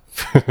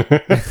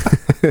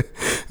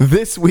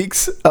 this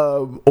week's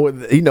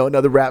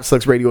another Rap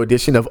Sucks Radio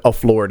edition of A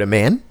Florida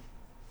Man.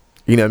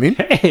 You know what I mean?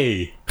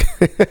 Hey,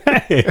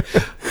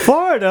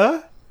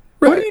 Florida.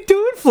 Right. What are you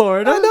doing,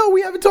 Florida? I know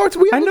we haven't talked.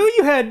 I know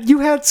you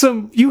had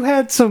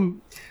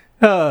some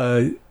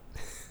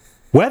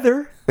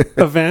weather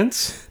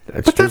events.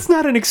 That's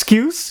not an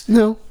excuse.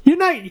 No. You're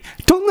not.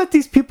 Don't let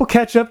these people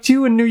catch up to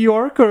you in New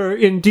York or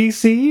in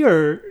DC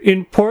or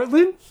in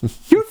Portland.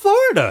 You're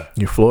Florida.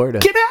 You're Florida.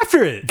 Get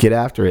after it. Get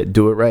after it.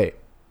 Do it right.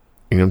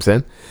 You know what I'm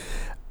saying?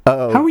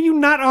 How are you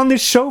not on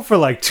this show for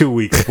like 2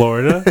 weeks,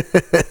 Florida?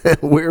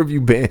 Where have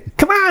you been?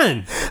 Come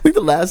on. I think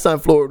the last time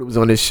Florida was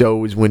on this show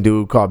was when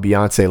dude called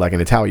Beyonce like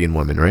an Italian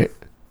woman, right?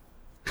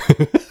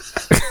 I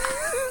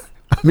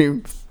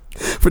mean,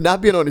 for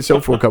not being on the show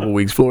for a couple of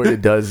weeks, Florida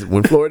does.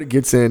 When Florida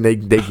gets in, they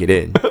get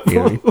in. You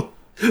know what I mean?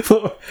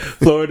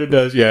 Florida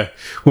does, yeah.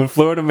 When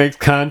Florida makes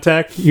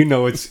contact,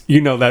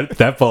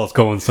 that ball's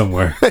going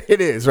somewhere.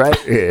 It is, right?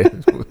 Yeah.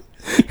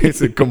 It's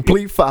a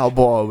complete foul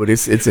ball, but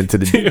it's into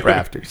the deep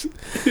rafters.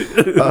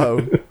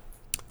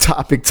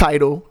 Topic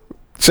title.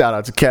 Shout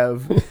out to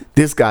Kev.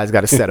 This guy's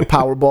got a set of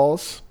power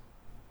balls.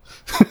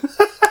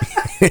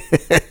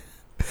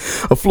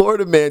 A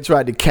Florida man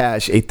tried to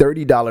cash a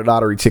 $30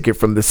 lottery ticket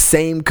from the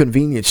same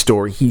convenience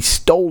store he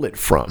stole it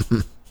from.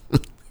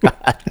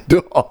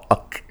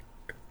 Dog.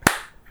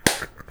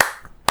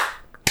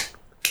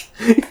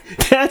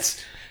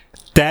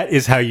 That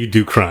is how you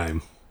do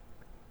crime.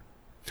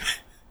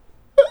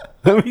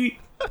 Let me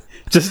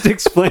just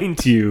explain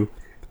to you.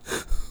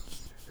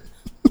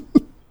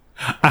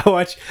 I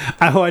watch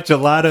a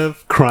lot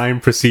of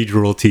crime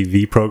procedural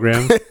TV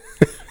programs.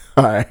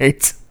 All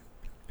right.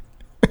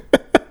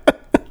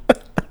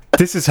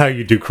 This is how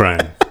you do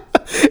crime.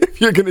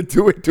 If you're gonna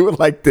do it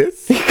like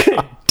this.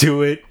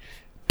 Do it.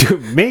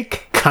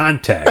 Make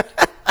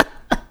contact.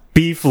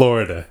 Be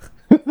Florida.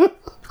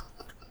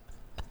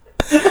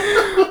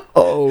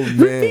 Oh, man.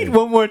 Repeat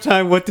one more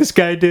time what this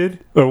guy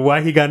did or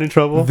why he got in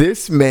trouble.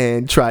 This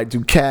man tried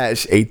to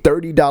cash a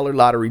 $30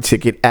 lottery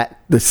ticket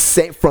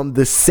from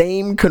the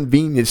same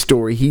convenience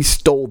store he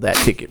stole that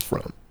ticket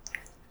from.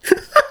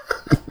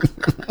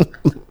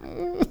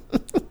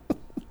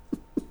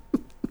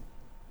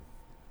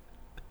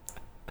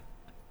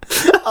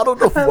 I don't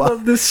know why. I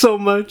love this so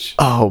much.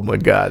 Oh my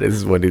God. This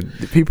is when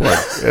people are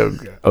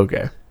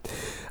okay.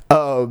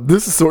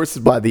 This is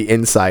sourced by The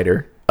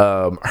Insider.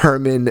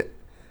 Herman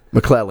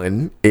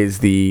McClellan is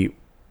the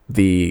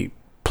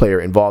player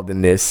involved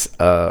in this,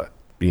 a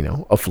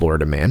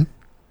Florida man.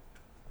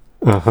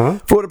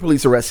 Florida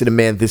police arrested a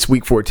man this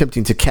week for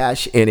attempting to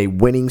cash in a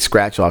winning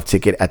scratch-off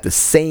ticket at the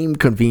same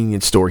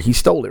convenience store he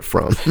stole it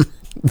from.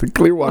 The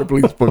Clearwater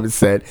Police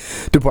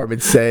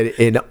Department said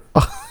in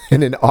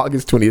an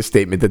August 20th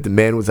statement that the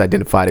man was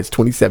identified as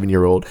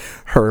 27-year-old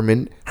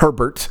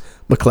Herbert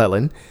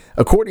McClellan.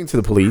 According to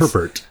the police,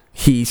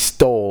 he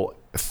stole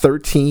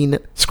 13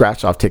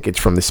 scratch-off tickets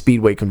from the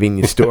Speedway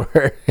convenience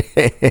store.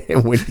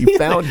 And when he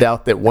found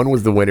out that one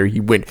was the winner, he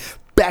went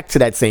back to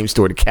that same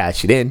store to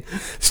cash it in.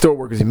 Store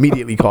workers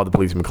immediately called the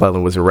police.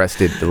 McClellan was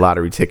arrested. The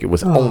lottery ticket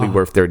was only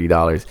worth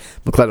 $30.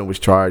 McClellan was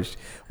charged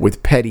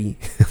with petty.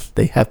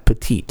 They have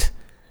petite.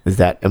 Is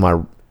that? Am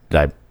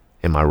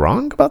I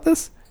wrong about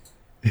this?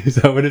 Is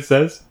that what it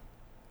says?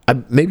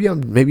 Maybe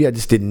I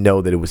just didn't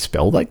know that it was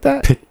spelled like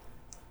that.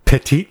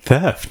 Petite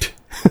theft.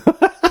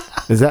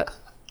 Is that?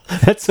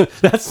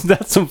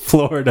 That's some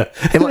Florida.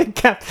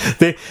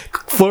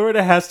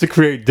 Florida has to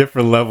create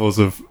different levels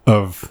of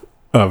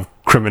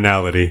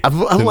criminality than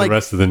the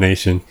rest of the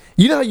nation.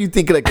 You know how you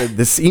think like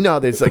this? You know how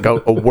there's like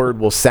a word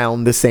will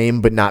sound the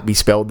same but not be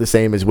spelled the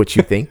same as what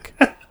you think.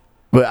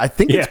 But I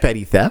think it's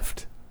petty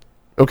theft.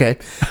 Okay,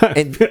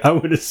 and I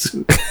would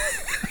assume.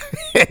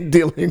 and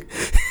dealing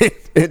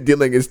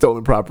in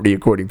stolen property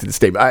according to the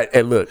statement.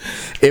 And look,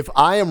 if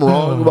I am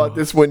wrong about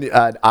this one,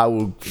 I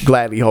will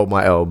gladly hold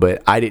my own.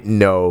 But I didn't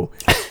know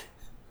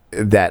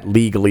that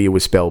legally it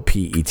was spelled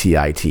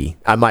P-E-T-I-T.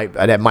 That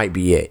might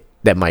be it.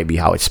 That might be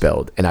how it's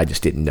spelled, and I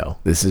just didn't know.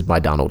 This is my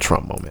Donald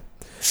Trump moment.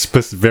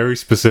 Very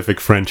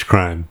specific French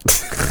crime.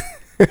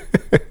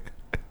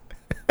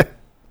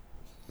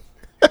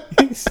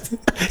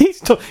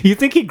 You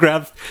think he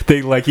grabbed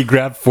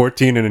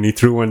 14 and then he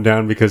threw one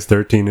down because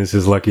 13 is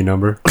his lucky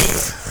number?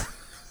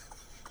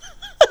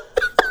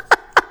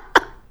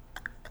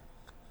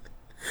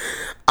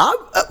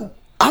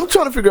 I'm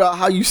trying to figure out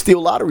how you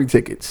steal lottery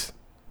tickets.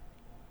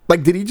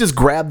 Like, did he just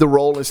grab the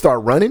roll and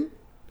start running?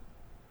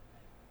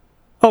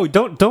 Oh,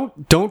 don't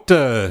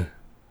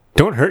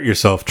hurt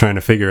yourself trying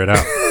to figure it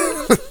out.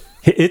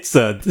 It's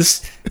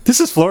this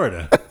is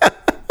Florida.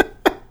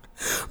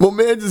 My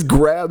man just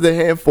grabbed a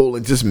handful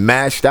and just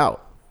mashed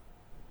out.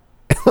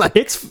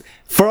 It's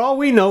for all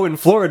we know in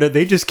Florida,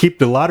 they just keep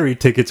the lottery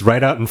tickets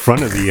right out in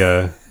front of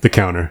the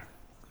counter.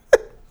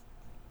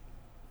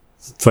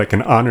 It's like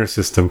an honor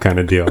system kind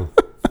of deal.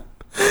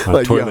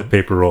 Toilet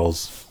paper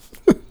rolls.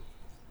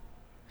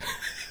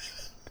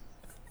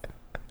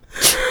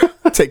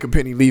 Take a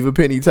penny, leave a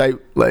penny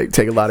type. Like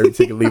take a lottery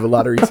ticket, leave a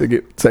lottery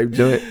ticket type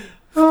joint.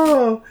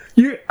 Oh,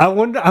 I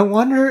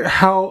wonder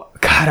how.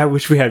 God, I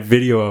wish we had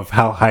video of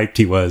how hyped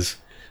he was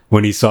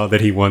when he saw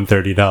that he won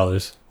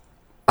 $30.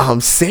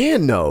 I'm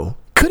saying no.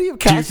 Could he have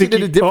cashed it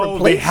in a different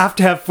place? They have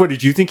to have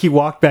footage. Do you think he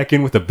walked back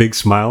in with a big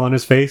smile on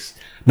his face?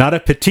 Not a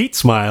petite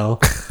smile,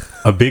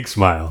 a big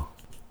smile.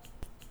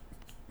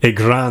 A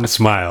grand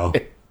smile.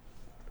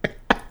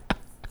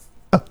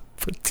 A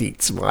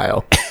petite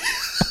smile.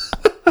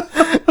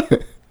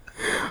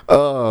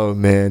 Oh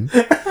man,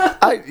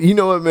 you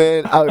know what,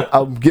 man?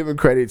 I'm giving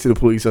credit to the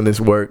police on this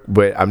work,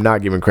 but I'm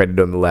not giving credit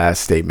on the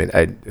last statement.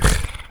 I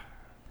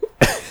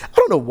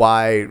don't know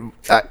why.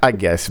 I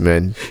guess,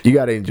 man, you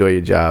got to enjoy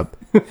your job.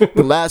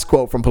 The last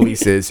quote from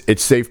police is,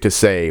 "It's safe to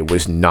say it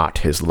was not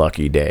his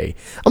lucky day."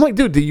 I'm like,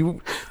 dude, do you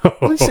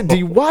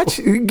watch?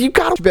 You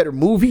got to watch better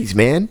movies,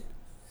 man.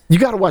 You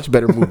got to watch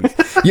better movies.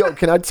 Yo,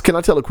 can I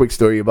tell a quick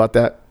story about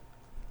that?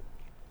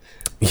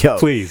 Yo,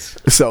 please.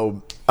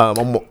 So.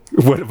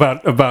 What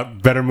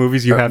about better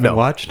movies you haven't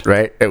watched?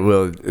 Right.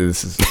 Well,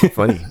 this is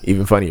funny,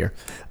 even funnier.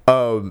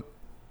 So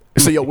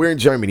we're in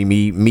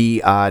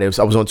Germany. I was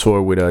on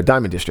tour with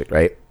Diamond District,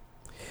 right?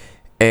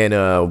 And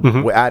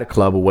we're at a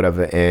club or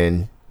whatever,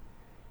 and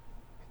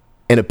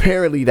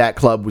apparently that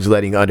club was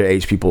letting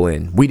underage people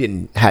in.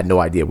 We had no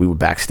idea. We were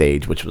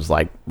backstage, which was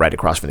like right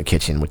across from the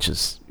kitchen, which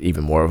is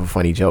even more of a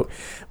funny joke.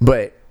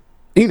 But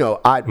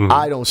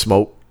I don't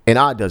smoke, and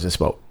Odd doesn't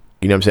smoke.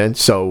 You know what I'm saying?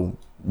 So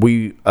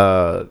we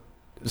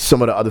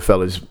some of the other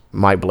fellas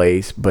might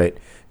blaze, but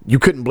you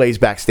couldn't blaze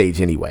backstage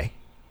anyway.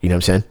 You know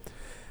what I'm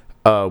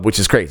saying? Which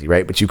is crazy,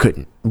 right? But you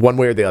couldn't. One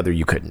way or the other,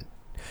 you couldn't.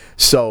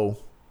 So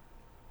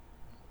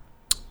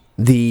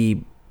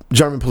the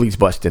German police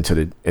bust into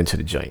the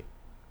joint. You know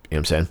what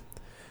I'm saying?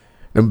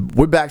 And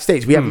we're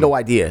backstage. We have no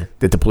idea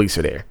that the police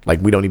are there.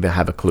 Like, we don't even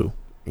have a clue,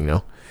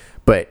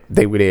 But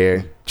they were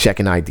there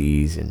checking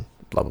IDs and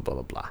blah, blah, blah,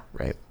 blah, blah,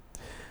 right?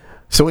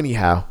 So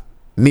anyhow,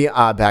 me and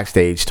I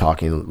backstage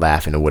talking,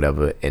 laughing or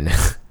whatever, and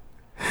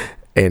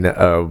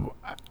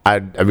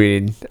I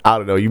mean, I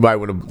don't know. We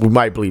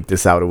might bleep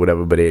this out or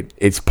whatever, but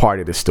it's part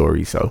of the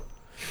story. So,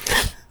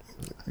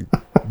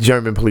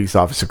 German police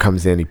officer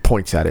comes in, he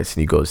points at us,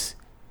 and he goes,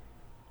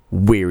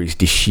 "Where is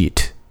the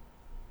shit?"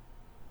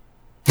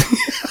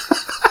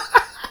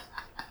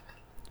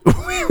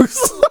 We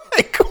was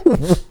like,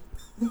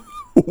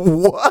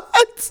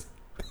 "What?"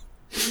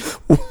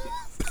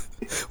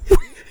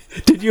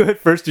 Did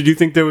you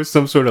think there was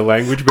some sort of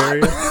language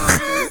barrier?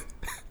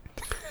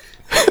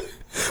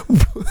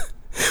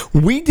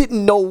 We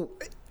didn't know.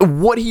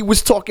 what he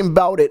was talking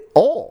about at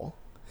all.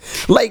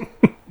 Like,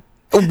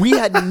 we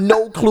had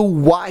no clue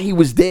why he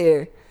was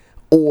there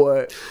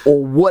or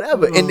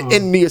whatever.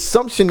 And the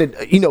assumption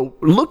that,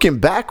 looking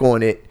back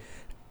on it,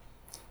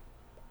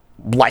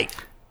 like,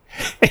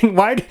 and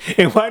why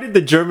did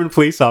the German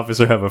police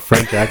officer have a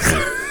French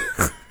accent?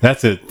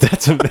 That's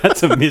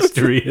a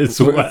mystery as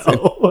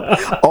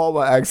well. All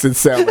my accents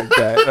sound like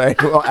that.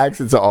 Right? All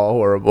accents are all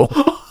horrible.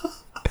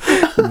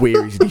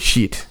 Where is the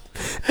shit?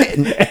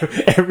 And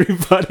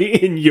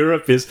everybody in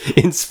Europe is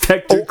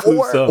Inspector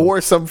Clouseau. Or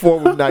some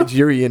form of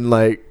Nigerian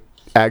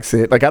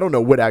accent. Like, I don't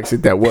know what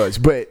accent that was,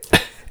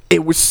 but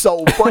it was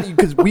so funny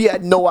because we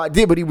had no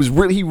idea. But he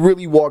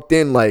really walked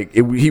in like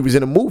he was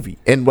in a movie,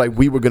 and like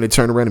we were gonna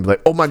turn around and be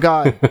like, "Oh my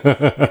God,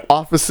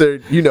 Officer,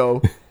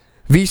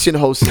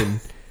 Wiesenhosen,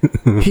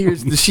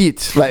 here's the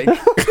shit." Like,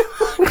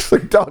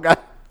 dog, I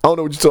don't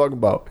know what you're talking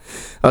about.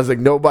 I was like,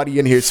 nobody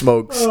in here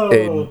smokes.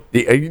 And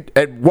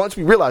once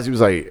we realized, he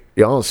was like,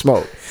 I don't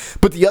smoke.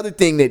 But the other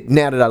thing that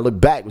now that I look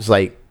back was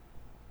like,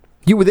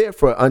 you were there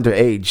for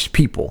underage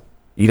people.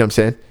 You know what I'm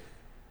saying?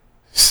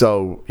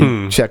 So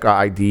you check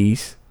our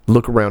IDs,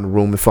 look around the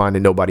room and find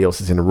that nobody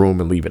else is in the room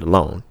and leave it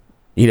alone.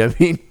 You know what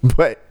I mean?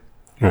 But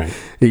right.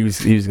 he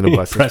was going to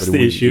bust us for the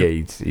weed. issue.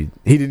 Yeah,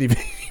 he didn't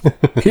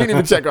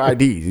even check our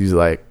IDs. He was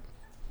like,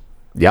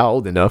 y'all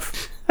old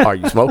enough. Are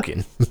you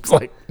smoking? It's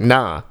like,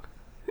 nah.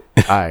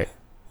 All right.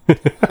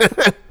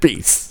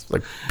 Peace.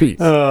 Like, peace.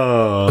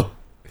 Oh,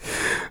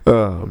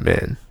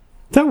 man.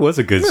 That was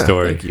a good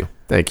story.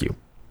 Thank you.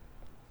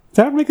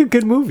 That would make a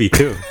good movie,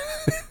 too.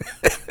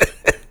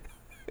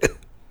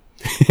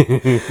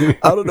 I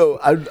don't know.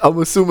 I'm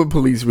assuming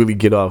police really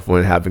get off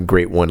on having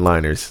great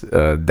one-liners.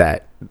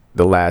 That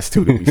the last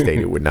two that we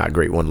stated were not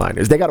great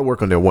one-liners. They got to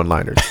work on their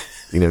one-liners.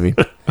 You know what I mean?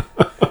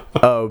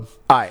 All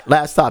right.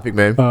 Last topic,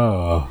 man.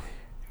 Oh.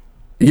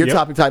 Your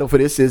topic title for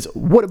this is,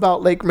 what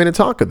about Lake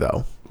Minnetonka,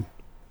 though?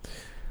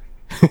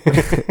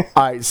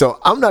 All right, so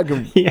I'm not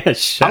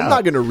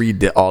gonna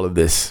read all of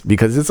this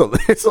because it's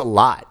a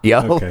lot, yo.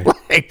 Okay.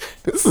 Like,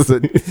 this is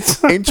an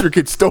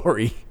intricate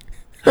story.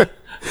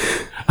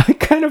 I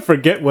kind of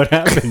forget what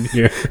happened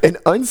here. An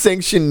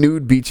unsanctioned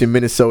nude beach in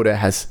Minnesota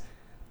has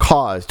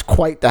caused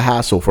quite the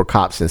hassle for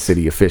cops and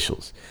city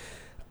officials.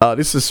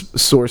 This is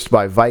sourced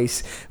by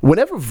Vice.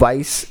 Whenever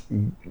Vice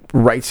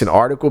writes an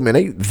article,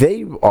 man,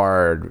 they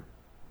are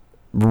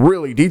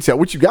really detailed,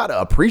 which you gotta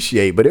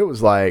appreciate. But it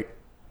was like,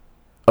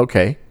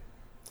 okay,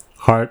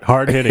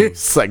 hard hitting.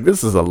 It's like,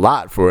 this is a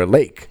lot for a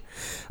lake.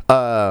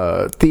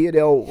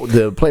 Theodore,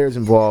 the players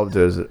involved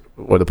or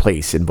the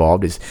place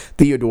involved is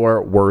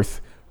Theodore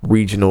Wirth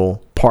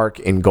Regional Park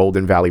in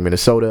Golden Valley,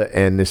 Minnesota,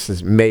 and this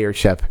is Mayor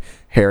Shep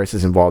Harris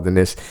is involved in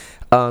this.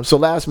 So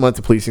last month,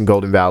 the police in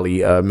Golden Valley,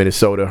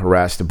 Minnesota,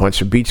 harassed a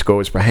bunch of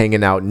beachgoers for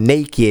hanging out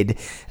naked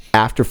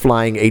after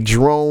flying a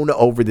drone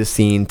over the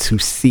scene to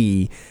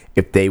see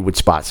if they would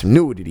spot some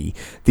nudity.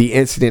 The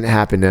incident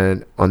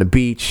happened on the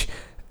beach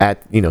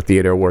at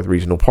Theodore Wirth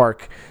Regional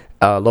Park.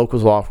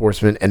 Locals, law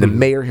enforcement, and the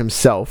mayor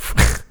himself.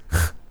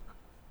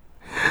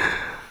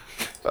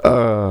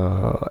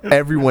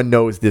 Everyone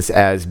knows this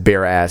as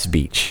Bare Ass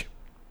Beach.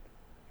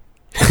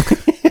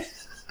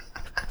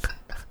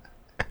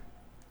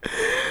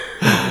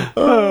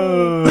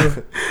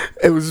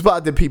 It was a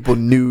spot that people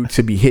knew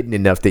to be hidden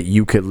enough that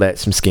you could let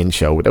some skin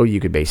show, or you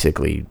could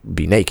basically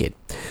be naked.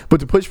 But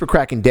the push for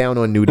cracking down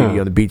on nudity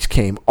on the beach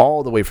came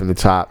all the way from the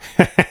top.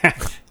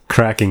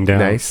 Cracking down.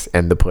 Nice.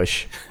 And the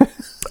push.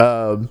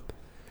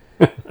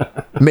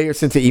 Mayor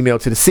sent an email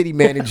to the city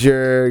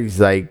manager. He's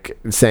like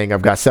saying,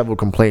 I've got several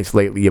complaints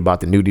lately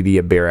about the nudity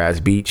at Bare Ass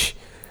Beach.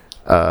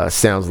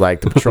 Sounds like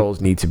the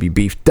patrols need to be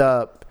beefed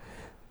up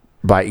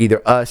by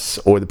either us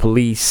or the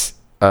police,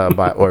 by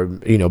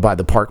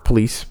the park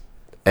police.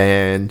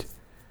 And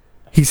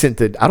he sent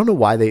I don't know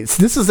why this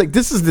is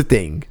the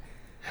thing.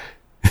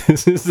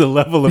 This is the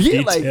level of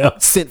detail.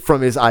 Sent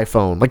from his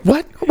iPhone. Like,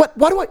 what?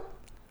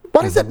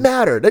 Why does that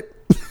matter?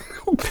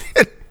 Who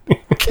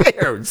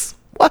cares?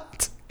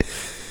 What?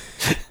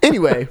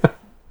 Anyway,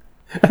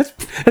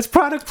 that's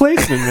product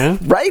placement, man.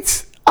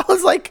 Right? I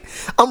was like,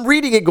 I'm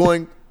reading it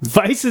going,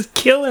 Vice is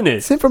killing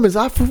it. Sent from his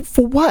iPhone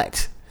for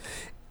what?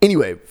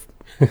 Anyway,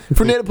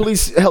 Fernando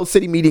police held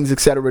city meetings,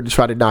 etc., to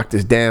try to knock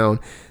this down.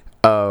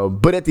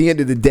 But at the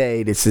end of the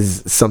day, this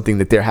is something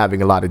that they're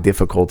having a lot of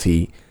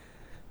difficulty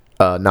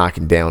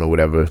knocking down or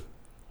whatever.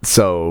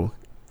 So,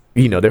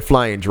 they're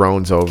flying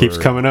drones over. Keeps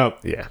coming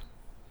up. Yeah.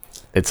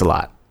 It's a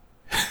lot.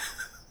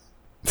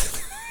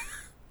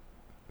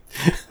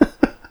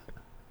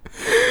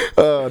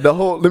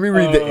 Let me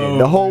read the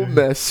end. The whole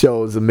mess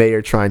shows the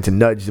mayor trying to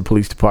nudge the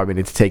police department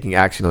into taking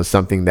action on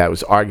something that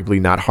was arguably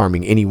not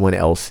harming anyone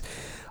else.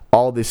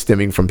 All this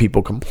stemming from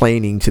people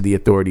complaining to the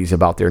authorities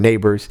about their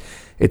neighbors.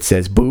 It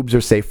says boobs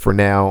are safe for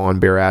now on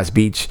Bare Ass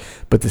Beach,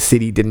 but the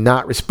city did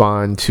not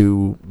respond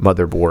to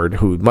Motherboard,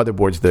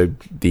 Motherboard's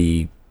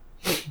the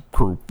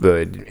group,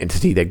 the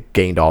entity that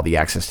gained all the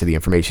access to the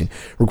information.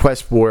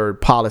 Requests for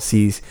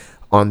policies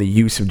on the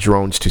use of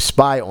drones to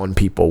spy on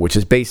people, which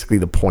is basically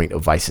the point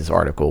of Vice's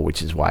article,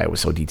 which is why it was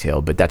so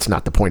detailed. But that's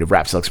not the point of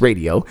Rap Sucks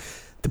Radio.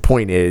 The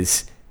point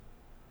is,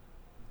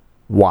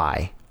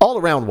 why? All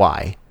around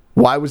why.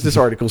 Why was this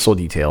article so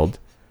detailed?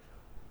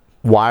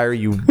 Why are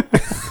you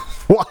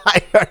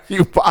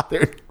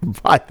bothered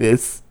by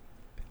this?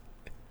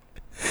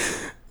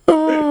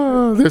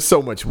 Oh, there's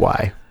so much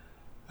why.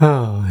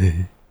 Oh,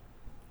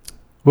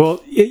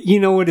 well, you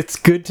know what? It's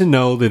good to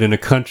know that in a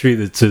country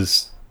that's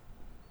as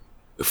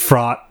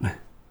fraught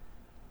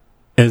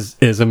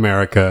as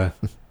America,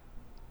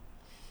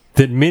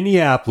 that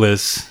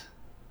Minneapolis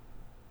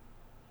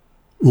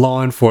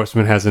law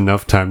enforcement has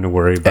enough time to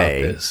worry about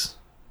this.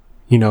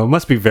 You know, it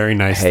must be very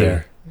nice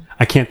there.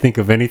 I can't think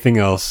of anything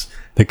else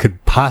that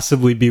could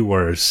possibly be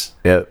worse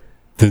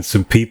than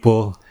some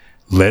people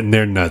letting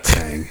their nuts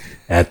hang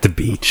at the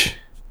beach.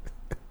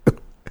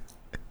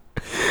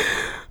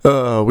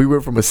 We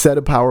went from a set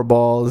of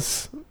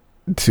Powerballs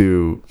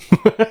to...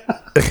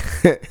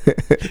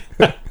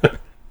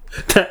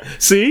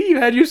 See, you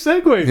had your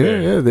segue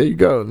there. Yeah, there you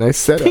go. Nice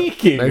setup.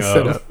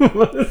 Setup.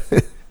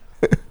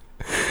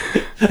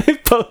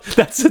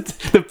 That's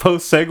the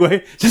post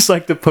segue, just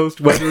like the post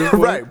weather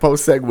report. Right,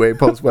 post segue,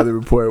 post weather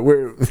report.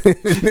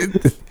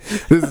 This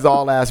is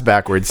all ass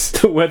backwards.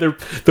 The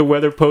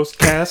weather post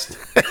cast.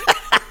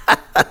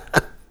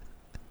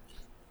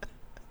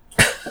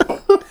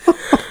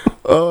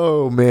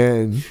 Oh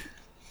man,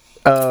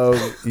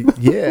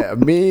 yeah. I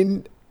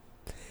mean,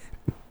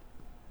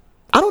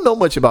 I don't know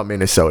much about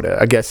Minnesota.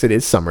 I guess it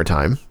is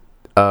summertime.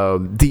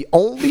 The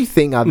only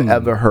thing I've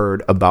ever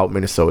heard about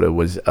Minnesota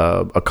was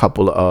a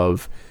couple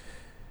of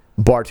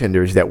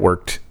bartenders that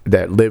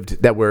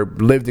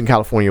lived in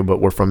California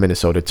but were from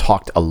Minnesota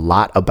talked a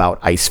lot about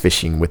ice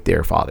fishing with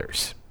their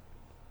fathers.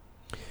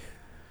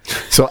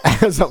 So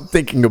as I'm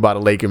thinking about a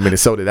lake in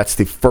Minnesota, that's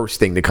the first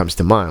thing that comes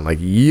to mind. Like,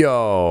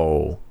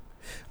 yo,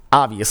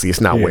 obviously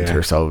it's not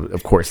winter, so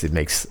of course it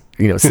makes,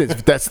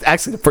 sense. That's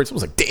actually the first one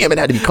was like, damn, it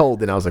had to be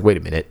cold. And I was like, wait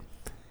a minute,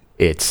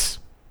 this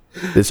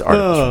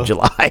article's from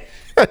July.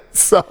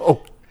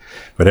 So,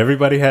 but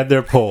everybody had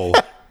their poll.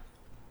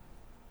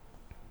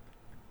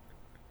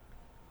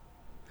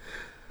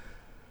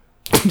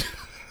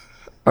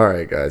 All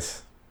right,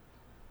 guys.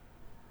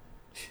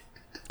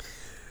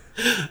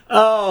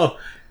 Oh,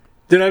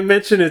 did I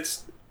mention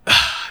it's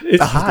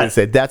I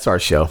said that's our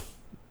show.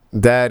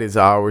 That is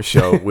our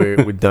show. We're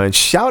done.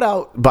 Shout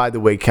out, by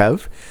the way,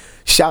 Kev.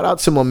 Shout out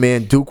to my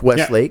man Duke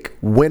Westlake,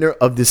 winner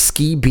of the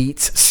Ski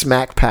Beats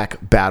Smack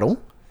Pack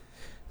battle.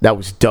 That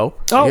was dope.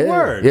 Oh,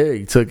 word. Yeah,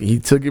 he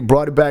took it,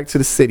 brought it back to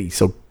the city.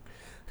 So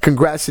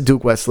congrats to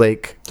Duke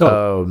Westlake.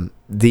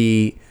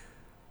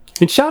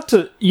 And shout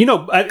to,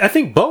 I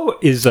think Bo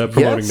is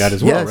promoting that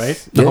as well, right?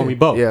 The homie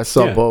Bo. Yeah, I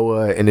saw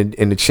Bo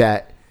in the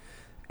chat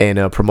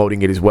and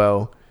promoting it as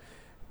well.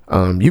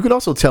 You can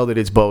also tell that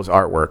it's Bo's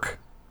artwork.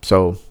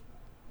 So,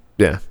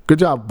 yeah, good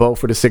job, Bo,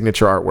 for the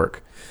signature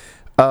artwork.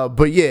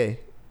 But yeah,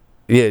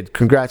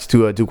 congrats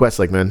to Duke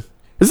Westlake, man.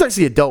 This is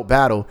actually a dope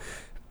battle.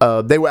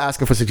 They were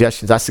asking for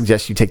suggestions. I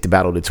suggest you take the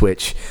battle to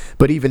Twitch.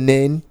 But even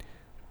then,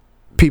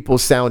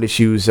 people's sound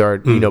issues are,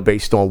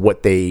 based on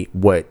what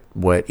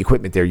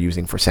equipment they're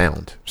using for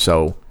sound.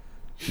 So,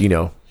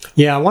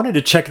 Yeah, I wanted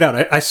to check it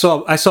out. I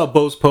saw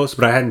Bo's post,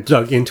 but I hadn't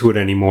dug into it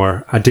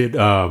anymore. I did.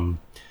 I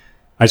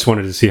just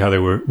wanted to see how they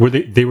were.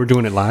 They were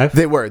doing it live?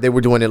 They were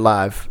doing it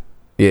live.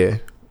 Yeah.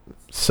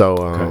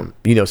 So,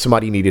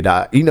 somebody needed,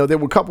 there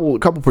were a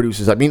couple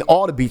producers. I mean,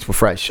 all the beats were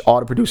fresh. All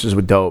the producers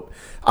were dope.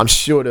 I'm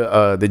sure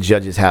the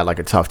judges had like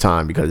a tough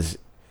time because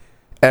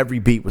every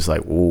beat was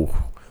like, ooh.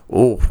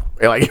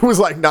 Like it was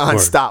like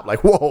nonstop.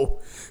 Like,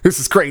 whoa, this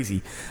is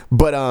crazy.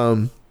 But,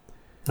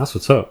 that's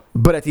what's up.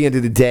 But at the end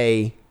of the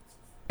day,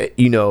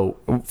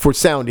 for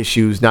sound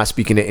issues, not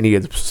speaking to any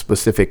of the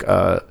specific,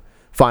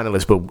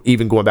 finalists, but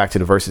even going back to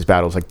the versus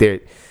battles, like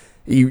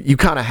you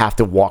kind of have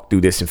to walk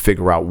through this and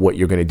figure out what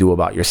you're going to do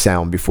about your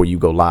sound before you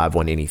go live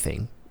on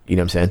anything. You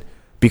know what I'm saying?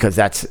 Because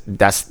that's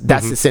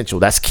essential.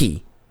 That's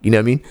key. You know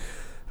what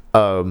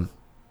I mean?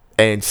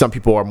 And some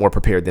people are more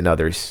prepared than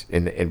others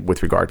in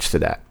with regards to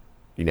that.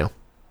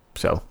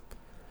 So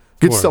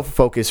good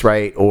self-focus,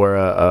 right? Or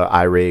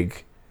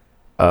iRig.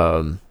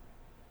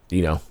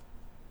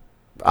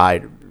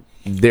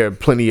 There are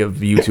plenty of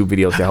YouTube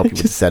videos to help you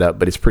with the setup,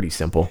 but it's pretty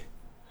simple.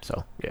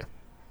 So yeah.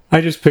 I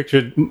just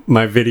pictured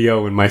my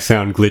video and my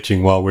sound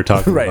glitching while we're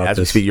talking about as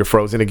this. we see you're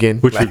frozen again.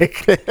 Which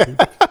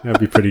that'd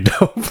be pretty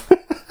dope.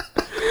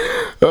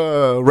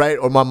 Right?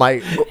 Or my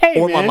mic,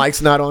 my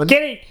mic's not on.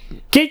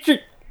 Get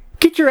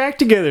your act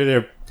together,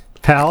 there,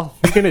 pal.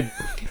 You're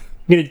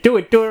gonna do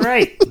it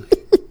right.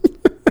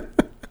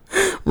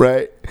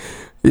 Right?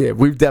 Yeah,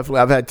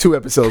 I've had 2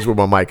 episodes where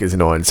my mic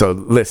isn't on. So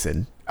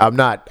listen, I'm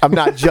not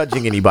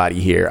judging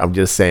anybody here. I'm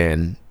just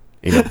saying,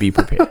 be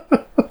prepared.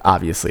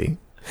 Obviously.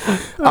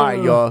 All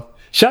right, y'all.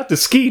 Shout out to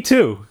Ski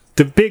too.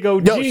 The big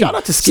OG. Yo, shout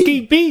out to Ski.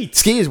 Ski Beats.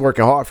 Ski is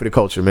working hard for the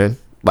culture, man.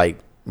 Like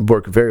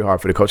working very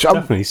hard for the culture.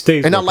 Definitely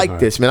stays. And I like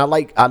this, man. I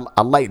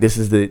like this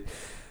is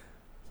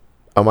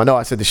I know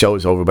I said the show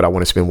is over, but I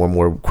want to spend one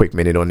more quick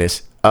minute on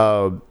this.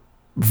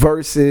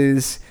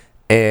 Versus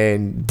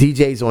and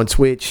DJs on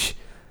Twitch.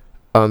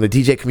 The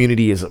DJ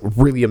community is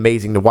really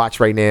amazing to watch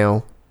right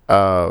now.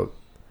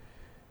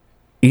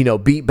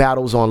 Beat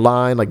battles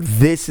online. Like,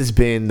 this has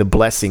been the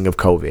blessing of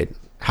COVID.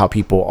 How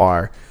people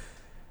are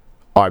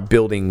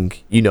building,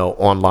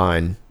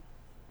 online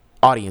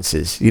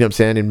audiences, you know what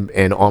I'm saying,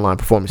 and online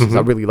performances. Mm-hmm.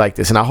 I really like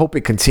this, and I hope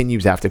it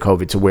continues after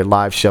COVID to where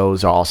live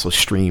shows are also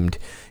streamed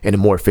in a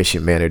more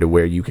efficient manner to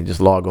where you can just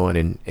log on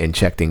and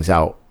check things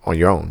out on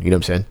your own. You know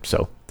what I'm saying?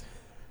 So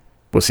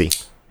we'll see.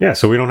 Yeah,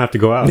 so we don't have to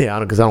go out. Yeah,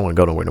 because I don't want to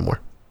go nowhere no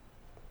more.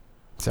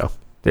 So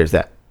there's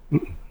that.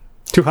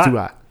 Too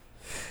hot.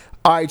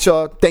 All right,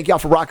 y'all. Thank y'all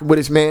for rocking with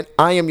us, man.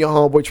 I am your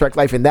homeboy Trek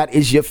Life, and that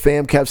is your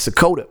fam Kev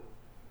Sakota.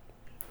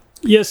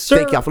 Yes, sir.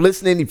 Thank y'all for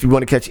listening. If you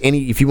want to catch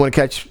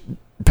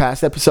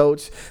past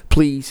episodes,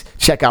 please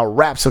check out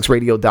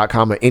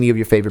rapsucksradio.com or any of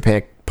your favorite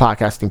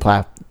podcasting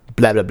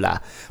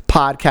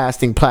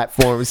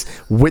platforms,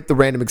 with the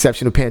random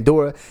exception of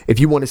Pandora.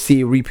 If you want to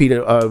see a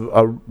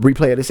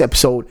replay of this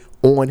episode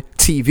on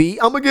TV,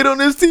 I'm gonna get on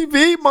this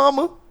TV,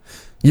 mama.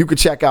 You can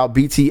check out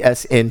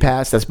BTSN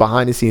Pass. That's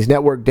Behind the Scenes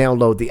Network.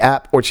 Download the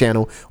app or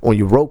channel on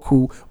your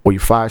Roku or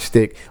your Fire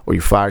Stick or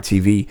your Fire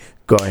TV.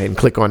 Go ahead and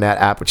click on that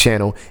app or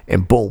channel,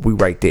 and boom, we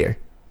right there.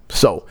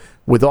 So,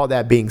 with all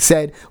that being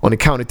said, on the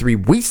count of 3,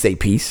 we say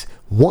peace.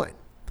 1,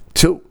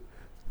 2,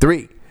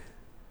 3.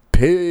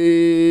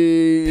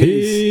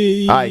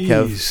 Peace. All right,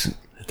 Kev.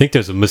 I think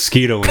there's a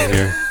mosquito in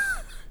here.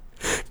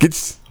 I'm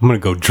gonna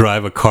go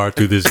drive a car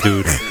through this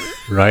dude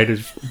right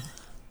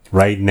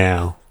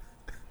now.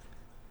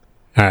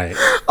 All right,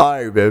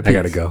 man. Peace. I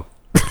gotta go.